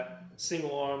and that,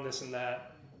 single arm this and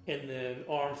that, and then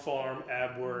arm farm,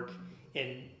 ab work,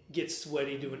 and get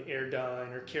sweaty doing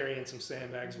airdyne or carrying some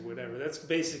sandbags or whatever. That's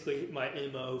basically my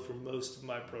MO for most of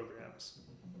my programs.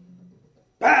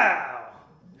 Pow!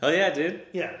 Hell yeah, dude.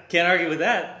 Yeah. Can't argue with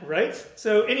that. Right?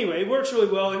 So anyway, it works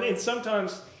really well. And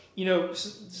sometimes,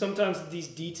 sometimes these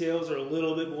details are a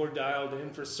little bit more dialed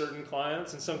in for certain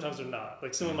clients, and sometimes they're not.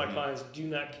 Like some of my clients do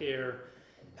not care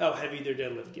how heavy their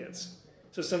deadlift gets.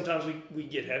 So sometimes we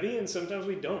get heavy and sometimes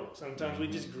we don't. Sometimes we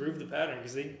just groove the pattern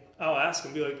because I'll ask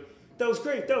them, be like, that was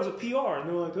great, that was a PR. And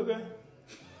they're like, okay.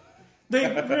 They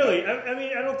really, I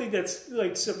mean, I don't think that's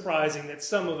like surprising that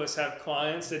some of us have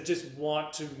clients that just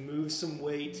want to move some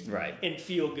weight Right. and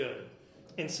feel good.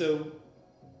 And so,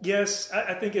 yes,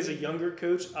 I think as a younger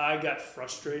coach, I got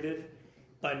frustrated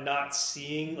by not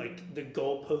seeing like the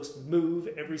goalpost move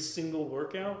every single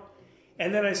workout.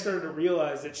 And then I started to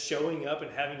realize that showing up and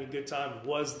having a good time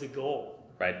was the goal.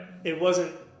 Right. It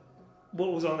wasn't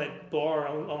what was on that bar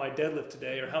on my deadlift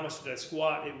today or how much did I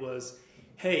squat. It was,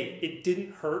 hey, it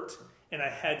didn't hurt and I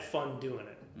had fun doing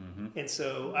it. Mm-hmm. And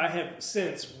so I have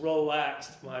since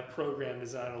relaxed my program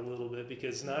design a little bit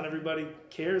because not everybody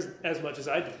cares as much as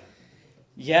I do.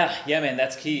 Yeah, man,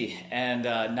 that's key. And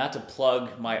not to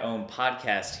plug my own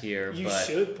podcast here, you but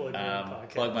should plug your own podcast.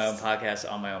 Plug my own podcast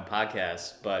on my own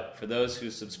podcast. But for those who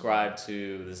subscribe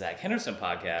to the Zach Henderson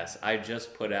podcast, I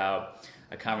just put out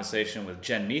a conversation with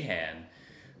Jen Meehan,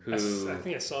 who I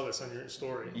think I saw this on your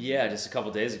story. Yeah, just a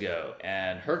couple days ago.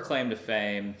 And her claim to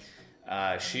fame,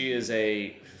 she is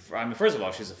first of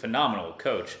all, she's a phenomenal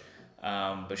coach,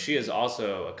 but she has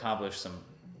also accomplished some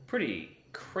pretty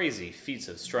crazy feats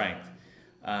of strength.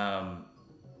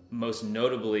 Most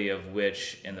notably of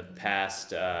which in the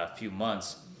past few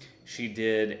months, she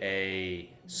did a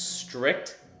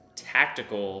strict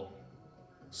tactical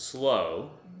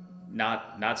slow,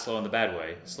 not slow in the bad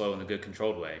way, slow in the good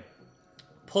controlled way,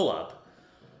 pull-up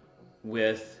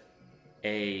with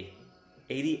a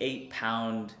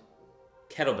 88-pound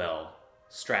kettlebell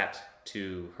strapped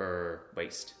to her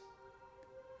waist.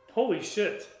 Holy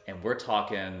shit. And we're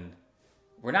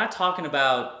not talking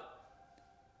about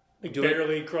like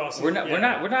barely crossing. We're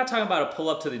not talking about a pull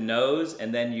up to the nose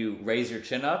and then you raise your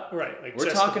chin up. Right. Like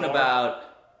we're talking about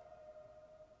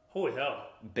holy hell.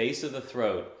 Base of the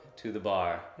throat to the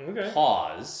bar. Okay.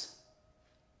 Pause.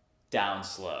 Down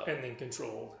slow. And then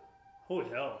controlled. Holy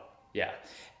hell. Yeah.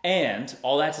 And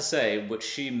all that to say, what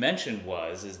she mentioned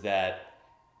is that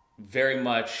very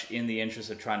much in the interest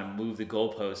of trying to move the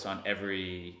goalposts on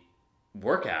every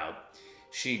workout,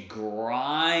 she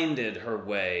grinded her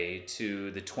way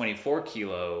to the 24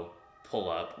 kilo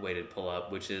weighted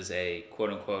pull-up, which is a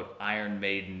quote-unquote Iron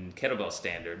Maiden kettlebell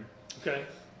standard. Okay.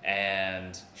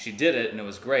 And she did it, and it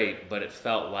was great, but it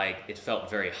felt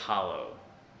very hollow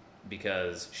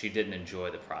because she didn't enjoy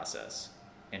the process,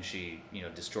 and she,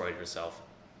 destroyed herself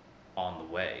on the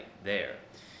way there.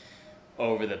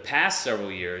 Over the past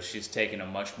several years, she's taken a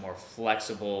much more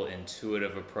flexible,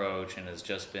 intuitive approach and has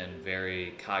just been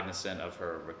very cognizant of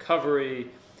her recovery,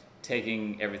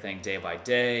 taking everything day by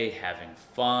day, having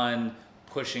fun,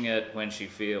 pushing it when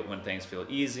things feel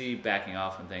easy, backing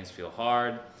off when things feel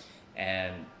hard.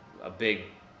 And a big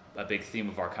theme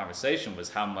of our conversation was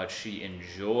how much she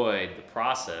enjoyed the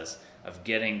process of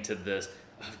getting to this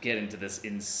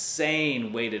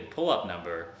insane weighted pull-up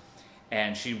number,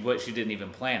 and she didn't even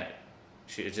plan it.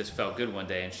 It just felt good one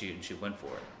day, and she went for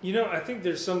it. I think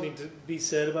there's something to be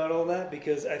said about all that,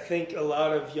 because I think a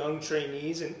lot of young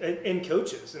trainees and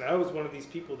coaches, and I was one of these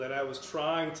people that I was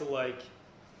trying to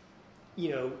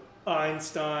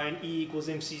Einstein, E equals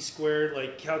MC squared,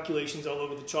 like calculations all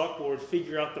over the chalkboard,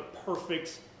 figure out the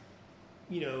perfect,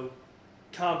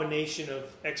 combination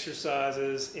of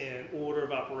exercises and order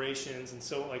of operations, and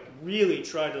so really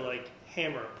try to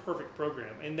hammer a perfect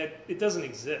program, and that it doesn't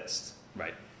exist.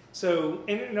 Right. So,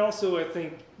 and also I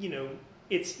think,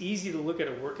 it's easy to look at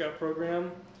a workout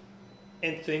program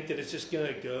and think that it's just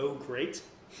going to go great.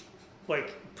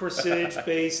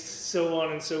 Percentage-based, so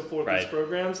on and so forth, right. These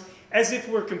programs. As if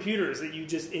we're computers that you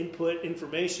just input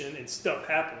information and stuff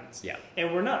happens. Yeah.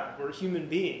 And we're not. We're human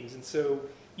beings. And so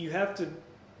you have to.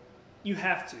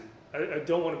 I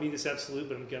don't want to be this absolute,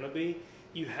 but I'm going to be.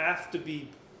 You have to be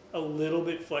a little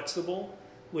bit flexible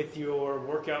with your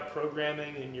workout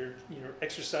programming and your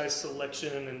exercise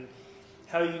selection and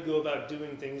how you go about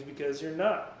doing things, because you're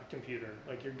not a computer.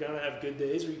 You're going to have good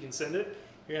days where you can send it.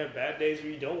 You're going to have bad days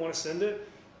where you don't want to send it.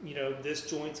 This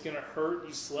joint's going to hurt,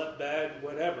 you slept bad,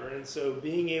 whatever. And so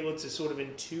being able to sort of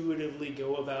intuitively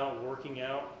go about working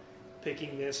out,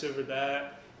 picking this over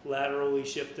that, laterally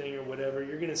shifting or whatever,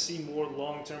 you're going to see more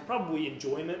long-term, probably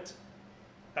enjoyment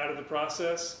out of the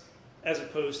process, as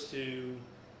opposed to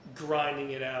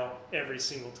grinding it out every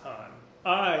single time.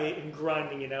 I am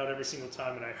grinding it out every single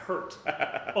time, and I hurt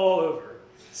all over.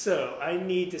 So I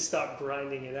need to stop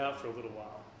grinding it out for a little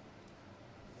while.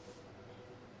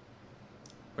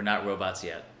 We're not robots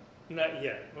yet. Not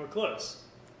yet. We're close.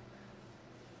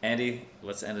 Andy,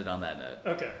 let's end it on that note.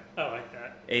 Okay. I like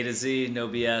that. A to Z, no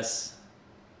BS.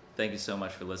 Thank you so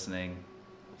much for listening.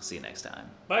 We'll see you next time.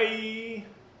 Bye.